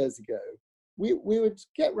 3 years ago, we would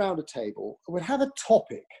get round a table, we'd have a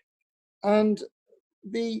topic, and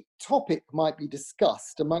the topic might be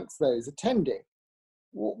discussed amongst those attending.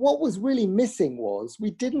 What was really missing was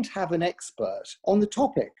we didn't have an expert on the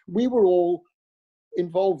topic. We were all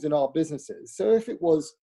involved in our businesses. So if it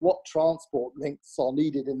was what transport links are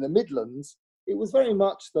needed in the Midlands, it was very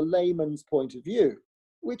much the layman's point of view,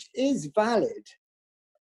 which is valid.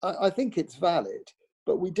 I think it's valid,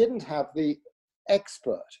 but we didn't have the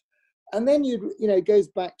expert. And then it goes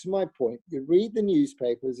back to my point. You read the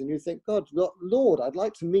newspapers and you think, God, Lord, I'd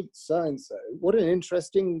like to meet so-and-so. What an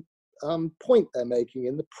interesting point they're making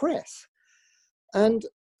in the press. And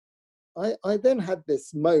I then had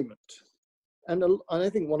this moment, and I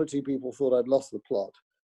think one or two people thought I'd lost the plot,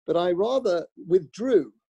 but I rather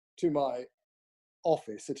withdrew to my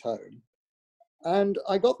office at home, and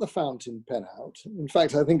I got the fountain pen out. In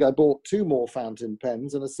fact, I think I bought 2 more fountain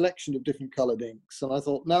pens and a selection of different coloured inks. And I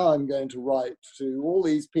thought, now I'm going to write to all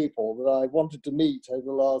these people that I wanted to meet over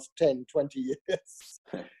the last 10, 20 years.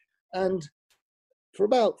 And for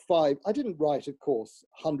about 5, I didn't write, of course,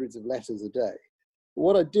 hundreds of letters a day. But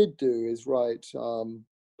what I did do is write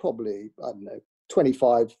probably,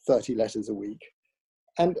 25, 30 letters a week.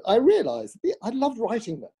 And I realized I loved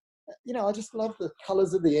writing them. I just loved the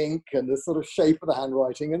colors of the ink and the sort of shape of the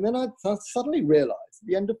handwriting. And then I suddenly realized at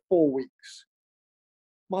the end of 4 weeks,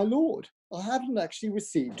 my Lord, I hadn't actually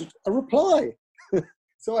received a reply.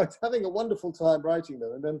 So I was having a wonderful time writing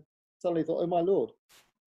them, and then suddenly thought, oh my Lord.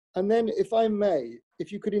 And then, if I may,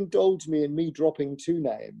 if you could indulge me in me dropping 2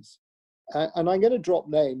 names, and I'm going to drop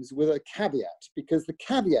names with a caveat, because the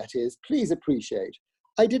caveat is, please appreciate,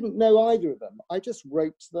 I didn't know either of them. I just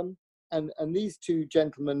wrote to them, and these 2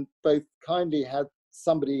 gentlemen both kindly had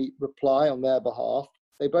somebody reply on their behalf.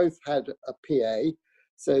 They both had a PA,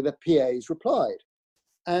 so the PAs replied.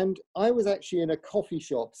 And I was actually in a coffee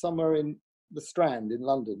shop somewhere in the Strand in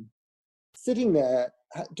London, sitting there,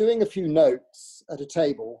 doing a few notes at a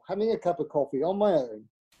table, having a cup of coffee on my own.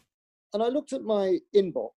 And I looked at my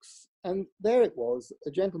inbox, and there it was,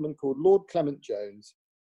 a gentleman called Lord Clement Jones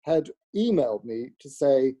had emailed me to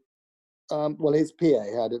say, his PA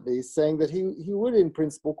had at least, saying that he would in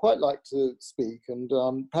principle quite like to speak, and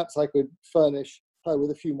perhaps I could furnish her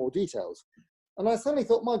with a few more details. And I suddenly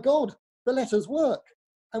thought, my God, the letters work.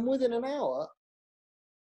 And within an hour,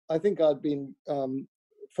 I think I'd been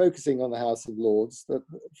focusing on the House of Lords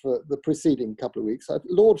for the preceding couple of weeks.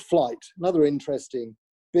 Lord Flight, another interesting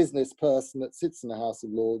business person that sits in the House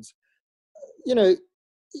of Lords,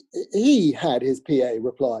 he had his PA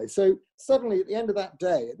reply. So suddenly at the end of that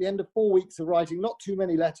day, at the end of 4 weeks of writing not too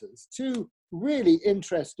many letters, 2 really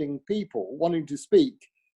interesting people wanting to speak.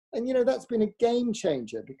 And, that's been a game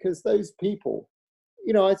changer, because those people,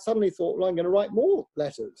 I suddenly thought, well, I'm going to write more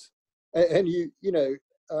letters. And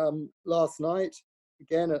last night,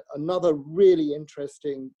 again, another really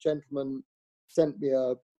interesting gentleman sent me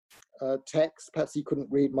a text. Perhaps he couldn't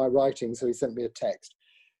read my writing, so he sent me a text.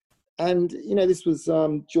 And, this was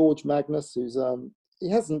George Magnus, who's, he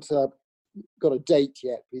hasn't got a date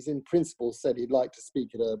yet, but he's in principle said he'd like to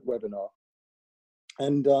speak at a webinar.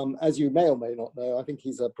 And as you may or may not know, I think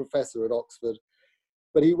he's a professor at Oxford,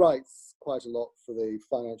 but he writes quite a lot for the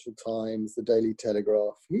Financial Times, the Daily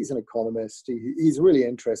Telegraph. He's an economist. He's a really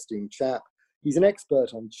interesting chap. He's an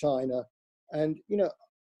expert on China. And,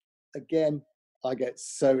 again, I get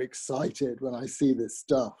so excited when I see this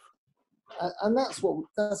stuff. And that's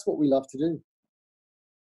what we love to do.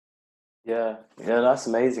 Yeah, that's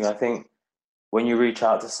amazing. I think when you reach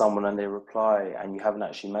out to someone and they reply and you haven't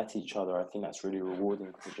actually met each other, I think that's really rewarding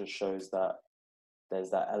because it just shows that there's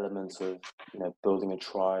that element of, building a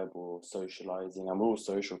tribe or socializing. And we're all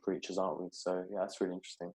social creatures, aren't we? So yeah, that's really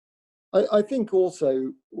interesting. I think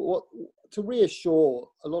also to reassure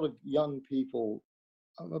a lot of young people,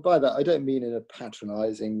 by that I don't mean in a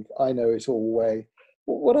patronizing, I know it all way.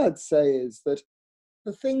 What I'd say is that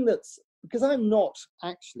the thing because I'm not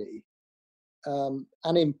actually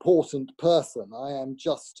an important person, I am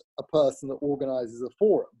just a person that organizes a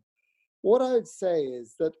forum. What I would say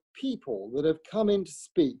is that people that have come in to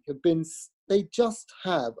speak they just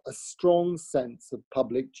have a strong sense of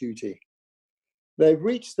public duty. They've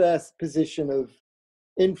reached their position of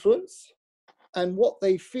influence, and what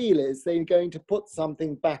they feel is they're going to put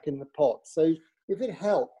something back in the pot. So if it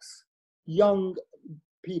helps young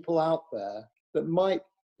people out there that might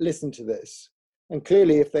listen to this, and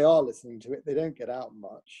clearly if they are listening to it, they don't get out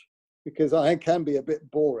much because I can be a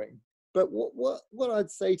bit boring. But what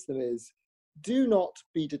I'd say to them is, do not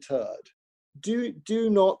be deterred. Do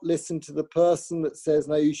not listen to the person that says,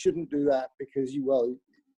 no, you shouldn't do that because you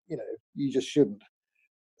just shouldn't.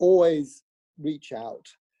 Always reach out.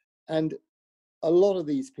 And a lot of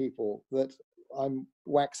these people that I'm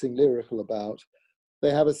waxing lyrical about,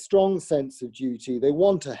 they have a strong sense of duty. They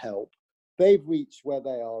want to help. They've reached where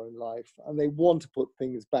they are in life and they want to put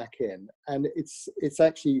things back in. And it's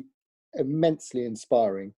actually immensely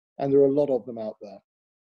inspiring. And there are a lot of them out there.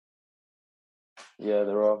 Yeah,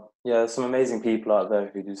 there are. Yeah, there's some amazing people out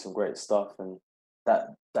there who do some great stuff. And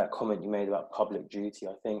that comment you made about public duty,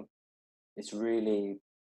 I think it's really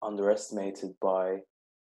underestimated by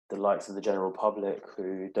the likes of the general public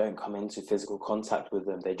who don't come into physical contact with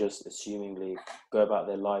them. They just assumingly go about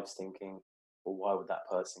their lives thinking, well, why would that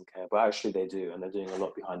person care? But actually they do, and they're doing a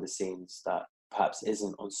lot behind the scenes that perhaps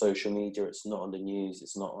isn't on social media, it's not on the news,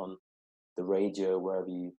 it's not on the radio, wherever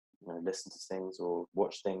you listen to things or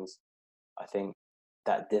watch things. I think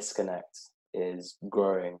that disconnect is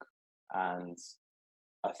growing, and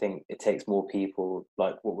I think it takes more people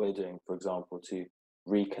like what we're doing, for example, to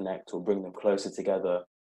reconnect or bring them closer together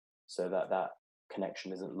so that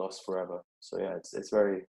connection isn't lost forever. So yeah, it's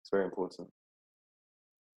very important.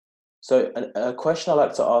 So a question I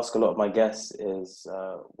like to ask a lot of my guests is,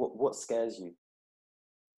 what scares you?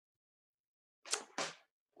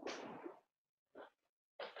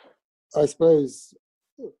 I suppose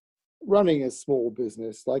running a small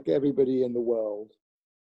business, like everybody in the world,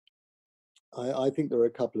 I think there are a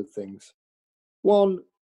couple of things. One,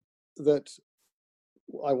 that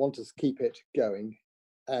I want to keep it going.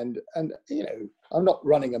 And I'm not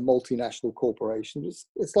running a multinational corporation.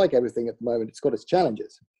 It's like everything at the moment. It's got its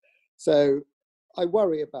challenges. So I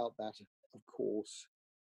worry about that, of course.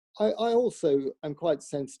 I also am quite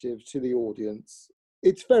sensitive to the audience.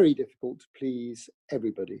 It's very difficult to please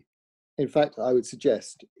everybody. In fact, I would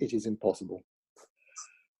suggest it is impossible.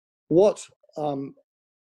 What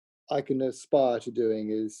I can aspire to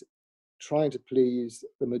doing is trying to please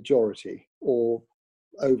the majority, or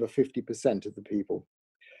over 50% of the people.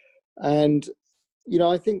 And,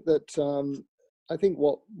 I think that, I think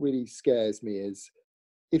what really scares me is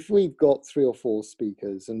if we've got 3 or 4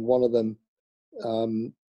 speakers and one of them,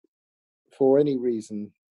 for any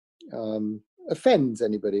reason, offends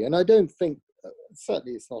anybody, and I don't think,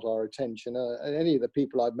 certainly it's not our intention, any of the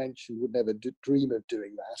people I've mentioned would never dream of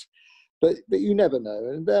doing that, but you never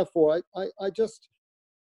know. And therefore,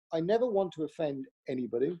 I never want to offend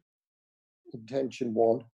anybody, intention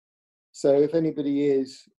one. So if anybody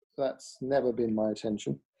is, that's never been my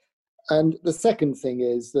intention. And the second thing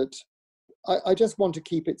is that I just want to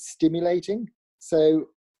keep it stimulating. So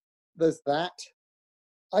there's that.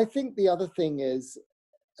 I think the other thing is,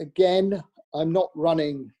 again, I'm not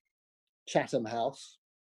running Chatham House,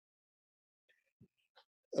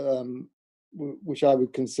 which I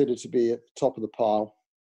would consider to be at the top of the pile.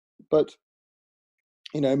 But,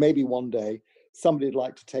 maybe one day somebody would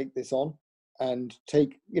like to take this on and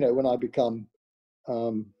take, when I become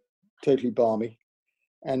totally balmy,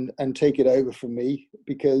 and take it over from me,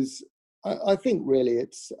 because I think really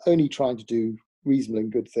it's only trying to do reasonable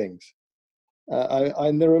and good things.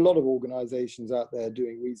 And there are a lot of organizations out there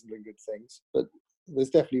doing reasonable and good things, but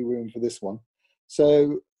there's definitely room for this one.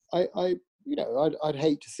 So I'd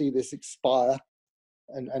hate to see this expire.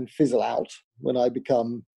 and fizzle out when I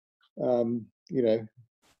become, you know,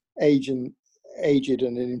 aged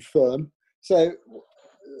and infirm. So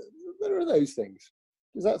there are those things.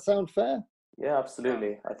 Does that sound fair? Yeah,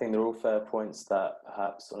 absolutely. I think they're all fair points that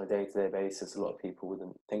perhaps on a day-to-day basis a lot of people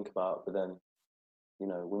wouldn't think about. But then, you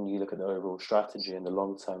know, when you look at the overall strategy and the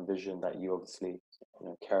long-term vision that you obviously, you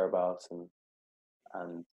know, care about,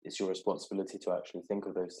 and it's your responsibility to actually think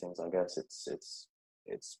of those things, I guess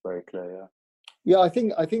it's very clear. Yeah. Yeah, I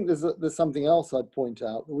think there's something else I'd point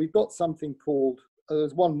out. We've got something called,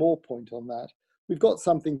 there's one more point on that. We've got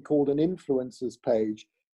something called an influencers page.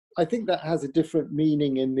 I think that has a different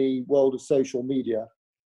meaning in the world of social media.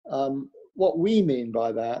 What we mean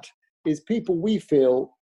by that is people we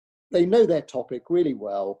feel they know their topic really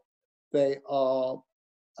well. They are,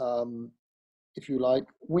 if you like,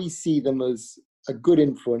 we see them as a good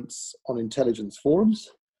influence on intelligence forums,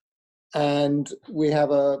 and we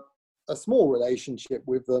have a small relationship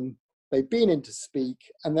with them. They've been in to speak,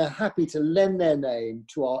 and they're happy to lend their name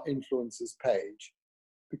to our influencers page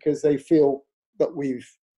because they feel that we've,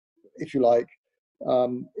 if you like,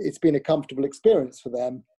 it's been a comfortable experience for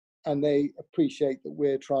them, and they appreciate that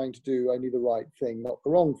we're trying to do only the right thing, not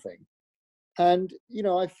the wrong thing. And, you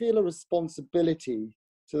know, I feel a responsibility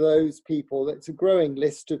to those people. It's a growing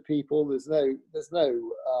list of people. There's no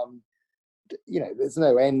there's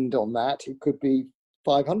no end on that. It could be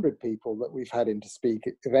 500 people that we've had in to speak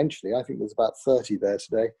eventually. I think there's about 30 there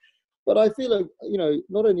today. But I feel,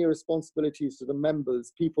 not only a responsibility to the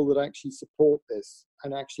members, people that actually support this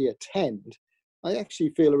and actually attend, I actually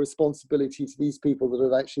feel a responsibility to these people that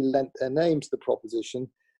have actually lent their name to the proposition.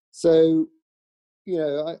 So,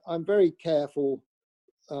 I'm very careful,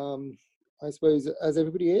 I suppose, as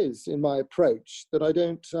everybody is in my approach, that I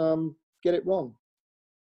don't get it wrong.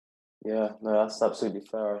 Yeah, no, that's absolutely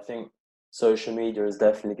fair. I think social media has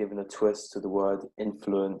definitely given a twist to the word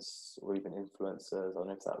influence or even influencers. I don't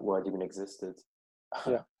know if that word even existed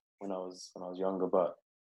when I was younger, but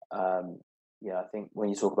I think when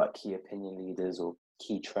you talk about key opinion leaders or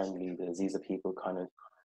key trend leaders, these are people kind of,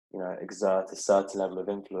 exert a certain level of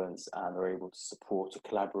influence and are able to support or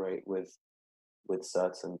collaborate with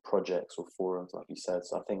certain projects or forums, like you said.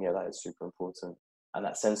 So I think, that is super important. And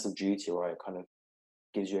that sense of duty, right, kind of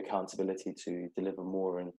gives you accountability to deliver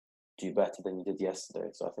more and do better than you did yesterday.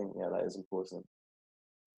 So I think, that is important.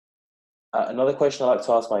 Another question I like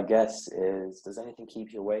to ask my guests is, does anything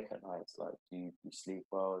keep you awake at night? Like, do you sleep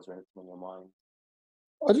well? Is there anything on your mind?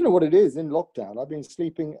 I don't know what it is. In lockdown, I've been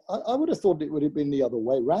sleeping. I would have thought it would have been the other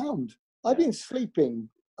way round. I've been sleeping.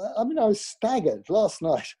 I was staggered last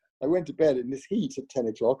night. I went to bed in this heat at 10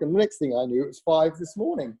 o'clock, and the next thing I knew, it was 5 this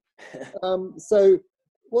morning. So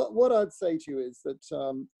what I'd say to you is that,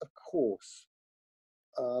 of course,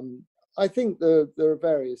 I think there are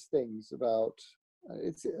various things about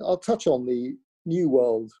I'll touch on the new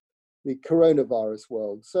world, the coronavirus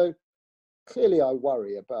world. So clearly I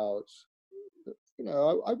worry about,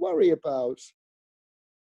 I worry about,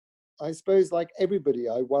 I suppose like everybody,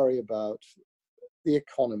 I worry about the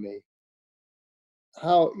economy.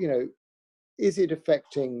 How, is it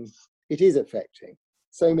affecting? It is affecting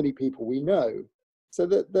so many people we know. So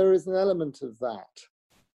that there is an element of that.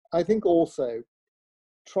 I think also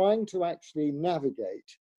trying to actually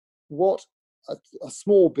navigate what a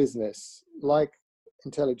small business like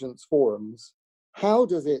Intelligence Forums, how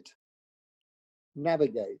does it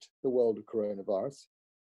navigate the world of coronavirus?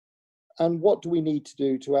 And what do we need to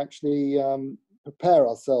do to actually prepare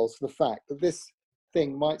ourselves for the fact that this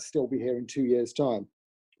thing might still be here in 2 years' time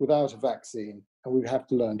without a vaccine, and we have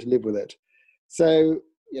to learn to live with it. So,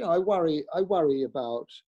 I worry about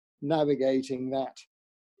navigating that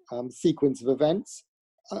sequence of events.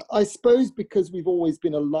 I suppose because we've always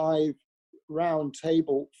been a live round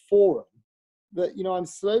table forum, that, I'm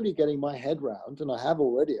slowly getting my head round, and I have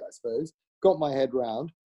already, I suppose, got my head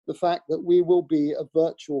round the fact that we will be a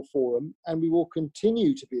virtual forum, and we will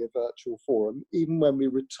continue to be a virtual forum even when we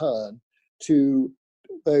return to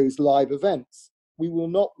those live events. We will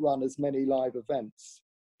not run as many live events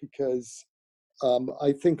because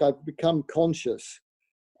I think I've become conscious,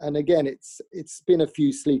 and again, it's been a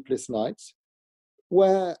few sleepless nights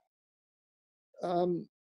where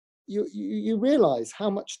you realize how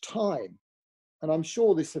much time, and I'm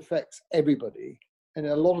sure this affects everybody, and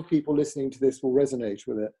a lot of people listening to this will resonate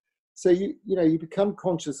with it. So you become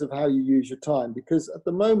conscious of how you use your time, because at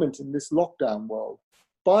the moment in this lockdown world,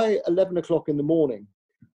 by 11 o'clock in the morning,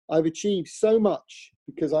 I've achieved so much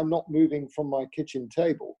because I'm not moving from my kitchen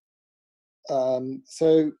table.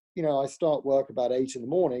 So I start work about 8 in the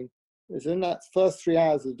morning. In that first 3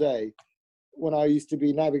 hours of the day, when I used to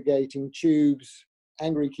be navigating tubes,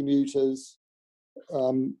 angry commuters,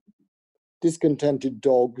 discontented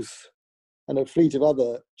dogs, and a fleet of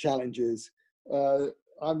other challenges,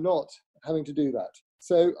 I'm not having to do that.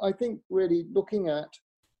 So I think really looking at,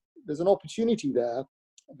 there's an opportunity there,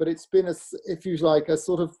 but it's been, if you like, a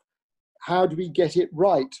sort of how do we get it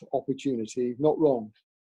right opportunity, not wrong,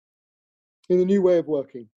 in the new way of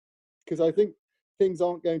working. Because I think things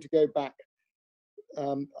aren't going to go back,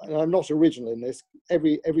 and I'm not original in this,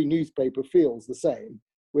 every newspaper feels the same.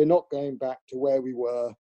 We're not going back to where we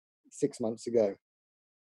were 6 months ago.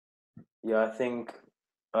 Yeah, I think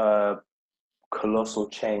colossal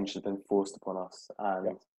change has been forced upon us,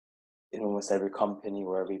 and in almost every company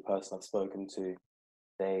or every person I've spoken to,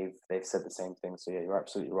 they've said the same thing. So yeah, you're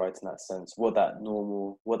absolutely right in that sense. What that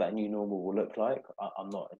new normal will look like, I'm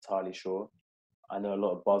not entirely sure. I know a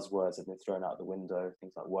lot of buzzwords have been thrown out the window,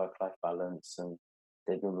 things like work-life balance, and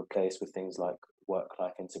they've been replaced with things like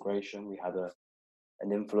work-life integration. We had an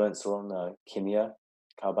influencer on, Kimia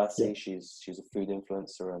Kalbasi. She's a food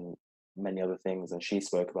influencer and many other things, and she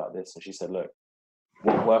spoke about this, and she said, look,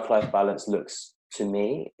 what work-life balance looks to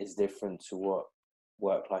me is different to what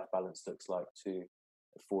work-life balance looks like to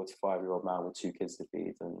a 45-year-old man with 2 kids to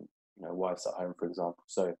feed and wives at home, for example.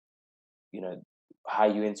 So how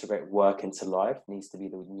you integrate work into life needs to be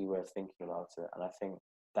the new way of thinking about it, and I think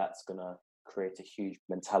that's gonna create a huge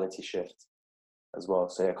mentality shift as well.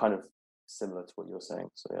 So yeah, kind of similar to what you're saying.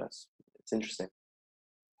 So yes, it's interesting.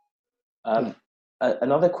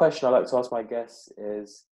 Another question I like to ask my guests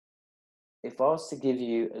is, if I was to give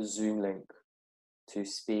you a Zoom link to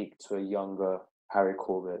speak to a younger Harry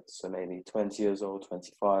Corbett, so maybe 20 years old,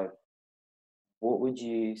 25, what would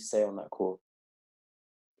you say on that call?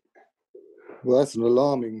 Well, that's an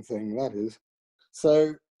alarming thing, that is.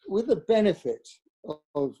 So with the benefit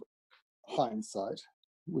of hindsight,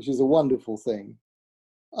 which is a wonderful thing,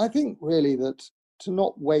 I think really that to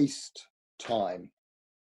not waste time.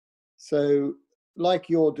 So like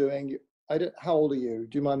you're doing, how old are you?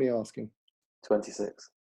 Do you mind me asking? 26.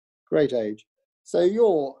 Great age. So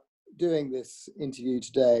you're doing this interview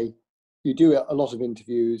today. You do a lot of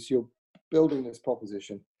interviews. You're building this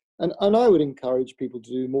proposition. And I would encourage people to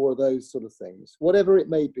do more of those sort of things, whatever it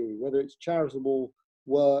may be, whether it's charitable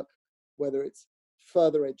work, whether it's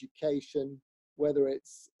further education, whether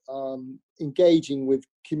it's engaging with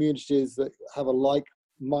communities that have a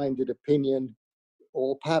like-minded opinion,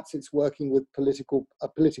 or perhaps it's working with a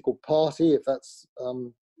political party, if that's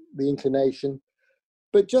the inclination.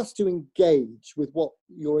 But just to engage with what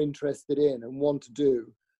you're interested in and want to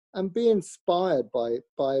do, and be inspired by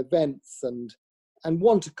events and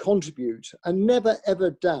want to contribute, and never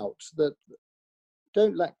ever doubt that.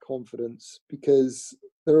 Don't lack confidence, because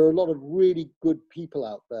there are a lot of really good people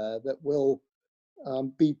out there that will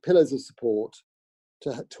be pillars of support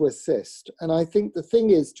to assist. And I think the thing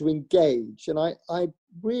is to engage. And I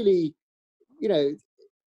really,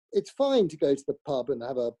 it's fine to go to the pub and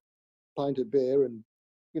have a pint of beer and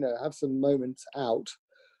have some moments out.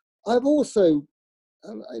 I've also,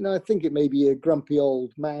 and I think it may be a grumpy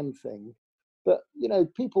old man thing, but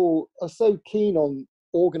people are so keen on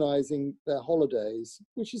organizing their holidays,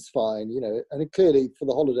 which is fine, and clearly for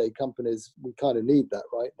the holiday companies, we kind of need that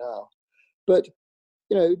right now. But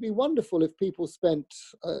it'd be wonderful if people spent,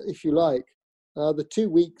 if you like, the 2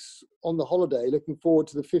 weeks on the holiday looking forward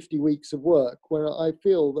to the 50 weeks of work, where I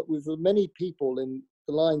feel that with the many people in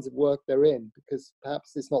the lines of work they're in, because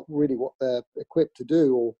perhaps it's not really what they're equipped to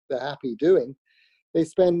do or they're happy doing, they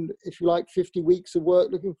spend, if you like, 50 weeks of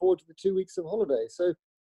work looking forward to the 2 weeks of holiday. So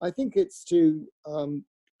I think it's to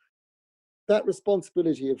that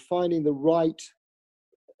responsibility of finding the right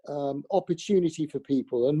opportunity for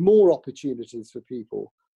people and more opportunities for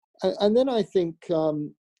people. And then I think,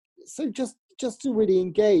 so just to really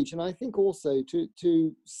engage. And I think also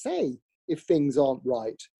to say if things aren't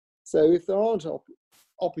right. So if there aren't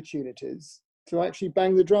opportunities, to actually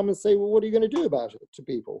bang the drum and say, well, what are you going to do about it to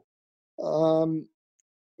people?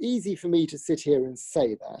 Easy for me to sit here and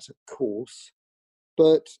say that, of course,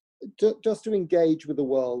 but just to engage with the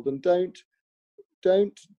world, and don't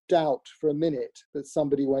doubt for a minute that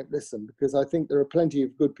somebody won't listen, because I think there are plenty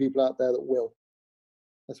of good people out there that will.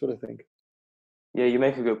 That's what I think. Yeah, you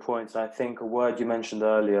make a good point. I think a word you mentioned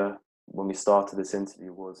earlier when we started this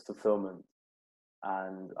interview was fulfillment.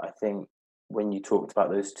 And I think when you talked about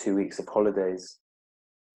those 2 weeks of holidays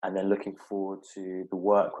and then looking forward to the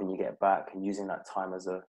work when you get back and using that time as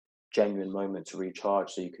a genuine moment to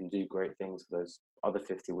recharge so you can do great things for those other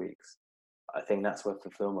 50 weeks, I think that's where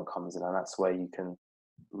fulfillment comes in, and that's where you can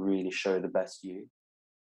really show the best you.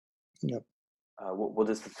 Yep. What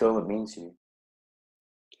does fulfillment mean to you?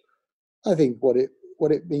 I think what it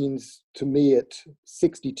what it means to me at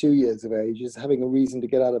 62 years of age is having a reason to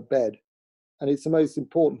get out of bed. And it's the most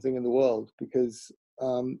important thing in the world because,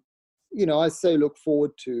 I so look forward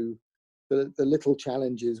to the little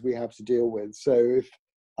challenges we have to deal with. So if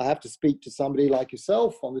I have to speak to somebody like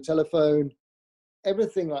yourself on the telephone,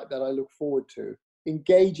 everything like that I look forward to.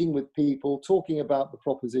 Engaging with people, talking about the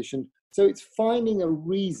proposition. So it's finding a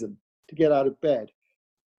reason to get out of bed.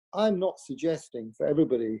 I'm not suggesting for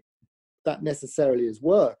everybody that necessarily is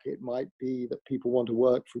work. It might be that people want to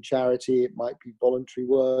work for charity. It might be voluntary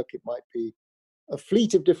work. It might be a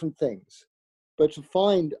fleet of different things. But to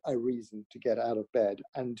find a reason to get out of bed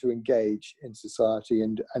and to engage in society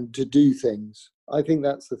and to do things, I think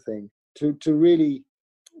that's the thing. To really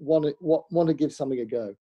want to give something a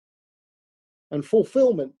go. And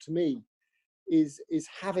fulfillment to me is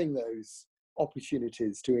having those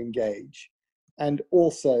opportunities to engage. And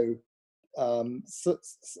also,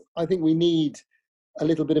 I think we need a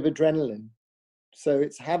little bit of adrenaline. So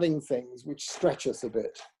it's having things which stretch us a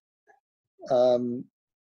bit.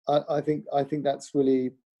 I think that's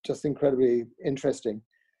really just incredibly interesting.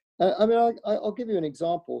 I'll give you an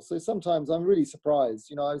example. So sometimes I'm really surprised.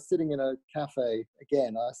 I was sitting in a cafe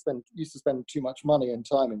again. I used to spend too much money and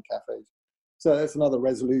time in cafes. So that's another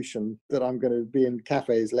resolution that I'm going to be in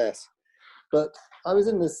cafes less. But I was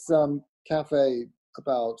in this cafe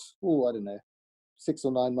about, I don't know, 6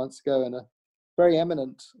 or 9 months ago, and a very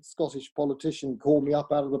eminent Scottish politician called me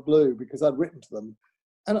up out of the blue because I'd written to them.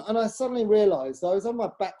 And I suddenly realized I was on my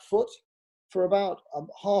back foot for about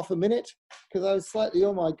half a minute because I was slightly,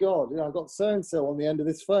 oh my God, I've got so-and-so on the end of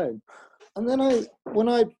this phone. And then when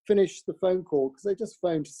I finished the phone call, because they just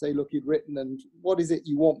phoned to say, look, you'd written, and what is it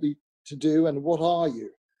you want me to do, and what are you?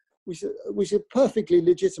 Which are perfectly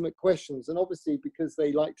legitimate questions. And obviously, because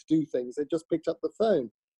they like to do things, they just picked up the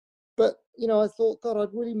phone. But, I thought, God,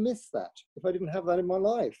 I'd really miss that if I didn't have that in my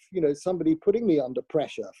life. Somebody putting me under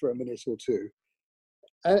pressure for a minute or two.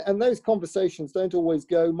 And those conversations don't always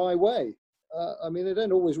go my way. They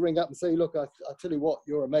don't always ring up and say, look, I tell you what,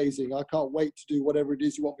 you're amazing. I can't wait to do whatever it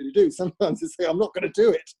is you want me to do. Sometimes they say, I'm not going to do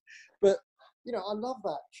it. But, I love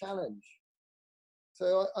that challenge.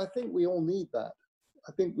 So I think we all need that.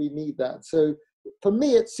 I think we need that. So for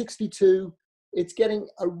me at 62, it's getting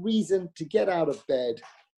a reason to get out of bed.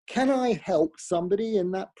 Can I help somebody in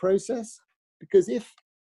that process? Because if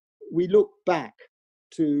we look back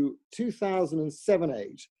to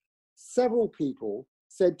 2007-8, several people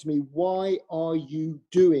said to me, why are you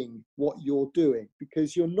doing what you're doing?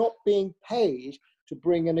 Because you're not being paid to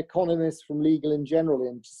bring an economist from Legal & General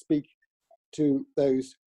in to speak to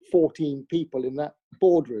those 14 people in that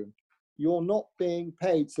boardroom. You're not being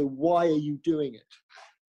paid, so why are you doing it?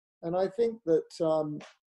 And I think that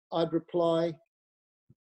I'd reply,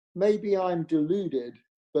 maybe I'm deluded,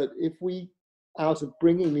 but if we, out of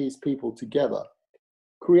bringing these people together,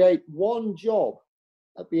 create one job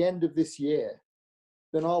at the end of this year,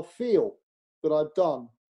 then I'll feel that I've done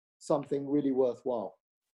something really worthwhile.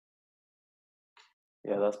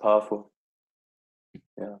 Yeah, that's powerful.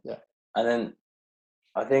 Yeah. And then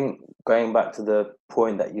I think going back to the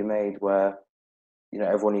point that you made where,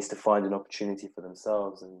 everyone needs to find an opportunity for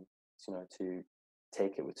themselves and, to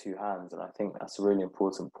take it with two hands. And I think that's a really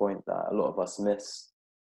important point that a lot of us miss.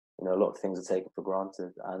 A lot of things are taken for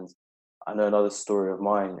granted. And I know another story of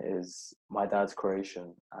mine is my dad's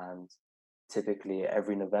Croatian. And typically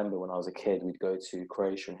every November when I was a kid, we'd go to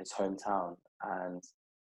Croatia in his hometown. And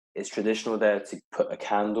it's traditional there to put a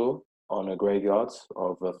candle on a graveyard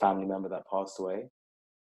of a family member that passed away.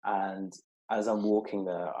 And as I'm walking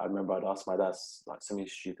there, I remember I'd ask my dad like so many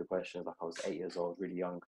stupid questions, like I was 8 years old, really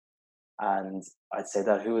young. And I'd say,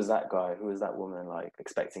 Dad, who was that guy? Who was that woman? Like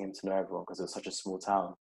expecting him to know everyone because it was such a small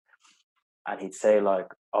town. And he'd say like,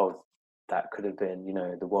 oh, that could have been,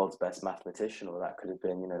 the world's best mathematician, or that could have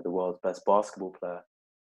been, the world's best basketball player.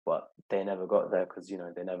 But they never got there because,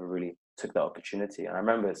 they never really took that opportunity. And I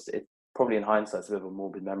remember it probably in hindsight, it's a bit of a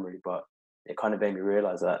morbid memory, but it kind of made me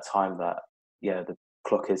realize at that time that, the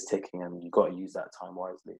clock is ticking and you've got to use that time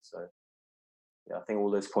wisely. So, I think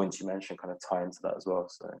all those points you mentioned kind of tie into that as well.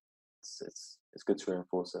 So it's good to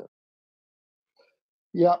reinforce it.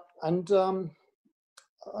 Yeah. And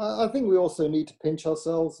I think we also need to pinch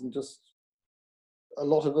ourselves, and just a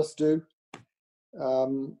lot of us do,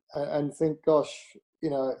 and think, gosh,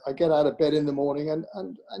 I get out of bed in the morning and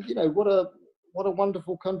what a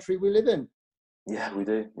wonderful country we live in. Yeah, we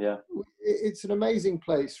do. Yeah. It's an amazing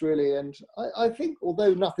place, really. And I think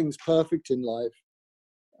although nothing's perfect in life,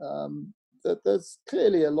 that there's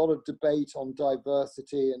clearly a lot of debate on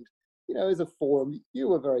diversity. And, as a forum, you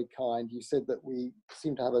were very kind. You said that we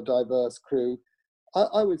seem to have a diverse crew.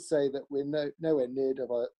 I would say that we're nowhere near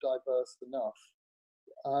diverse enough.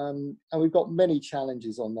 And we've got many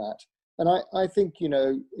challenges on that. And I think,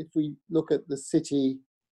 if we look at the city,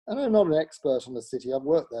 and I'm not an expert on the city, I've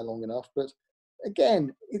worked there long enough, but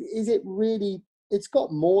again, is it really, it's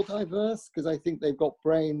got more diverse because I think they've got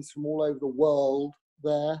brains from all over the world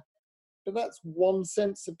there. But that's one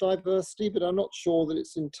sense of diversity, but I'm not sure that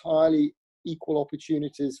it's entirely equal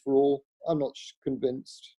opportunities for all. I'm not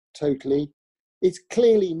convinced totally. It's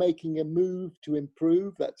clearly making a move to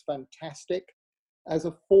improve. That's fantastic. As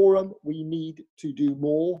a forum, we need to do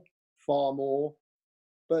more, far more.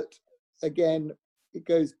 But again, it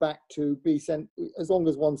goes back to as long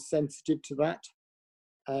as one's sensitive to that,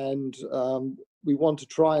 and we want to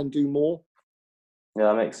try and do more. Yeah,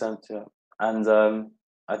 that makes sense. Yeah, and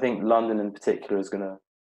I think London in particular is going to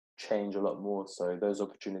change a lot more. So those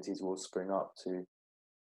opportunities will spring up to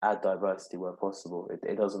add diversity where possible.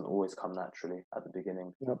 It doesn't always come naturally at the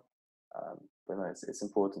beginning. Yep. But no, it's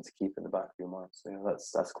important to keep in the back of your mind. So yeah,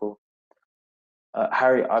 that's cool.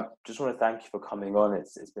 Harry, I just want to thank you for coming on.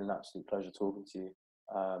 It's been an absolute pleasure talking to you.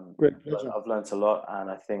 Great pleasure. I've learned a lot, and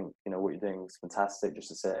I think what you're doing is fantastic. Just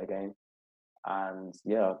to say it again, and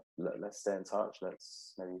yeah, let's stay in touch.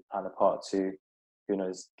 Let's maybe plan a part 2. Who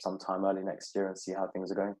knows, sometime early next year, and see how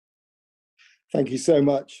things are going. Thank you so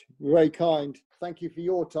much. Very kind. Thank you for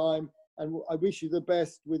your time, and I wish you the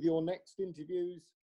best with your next interviews.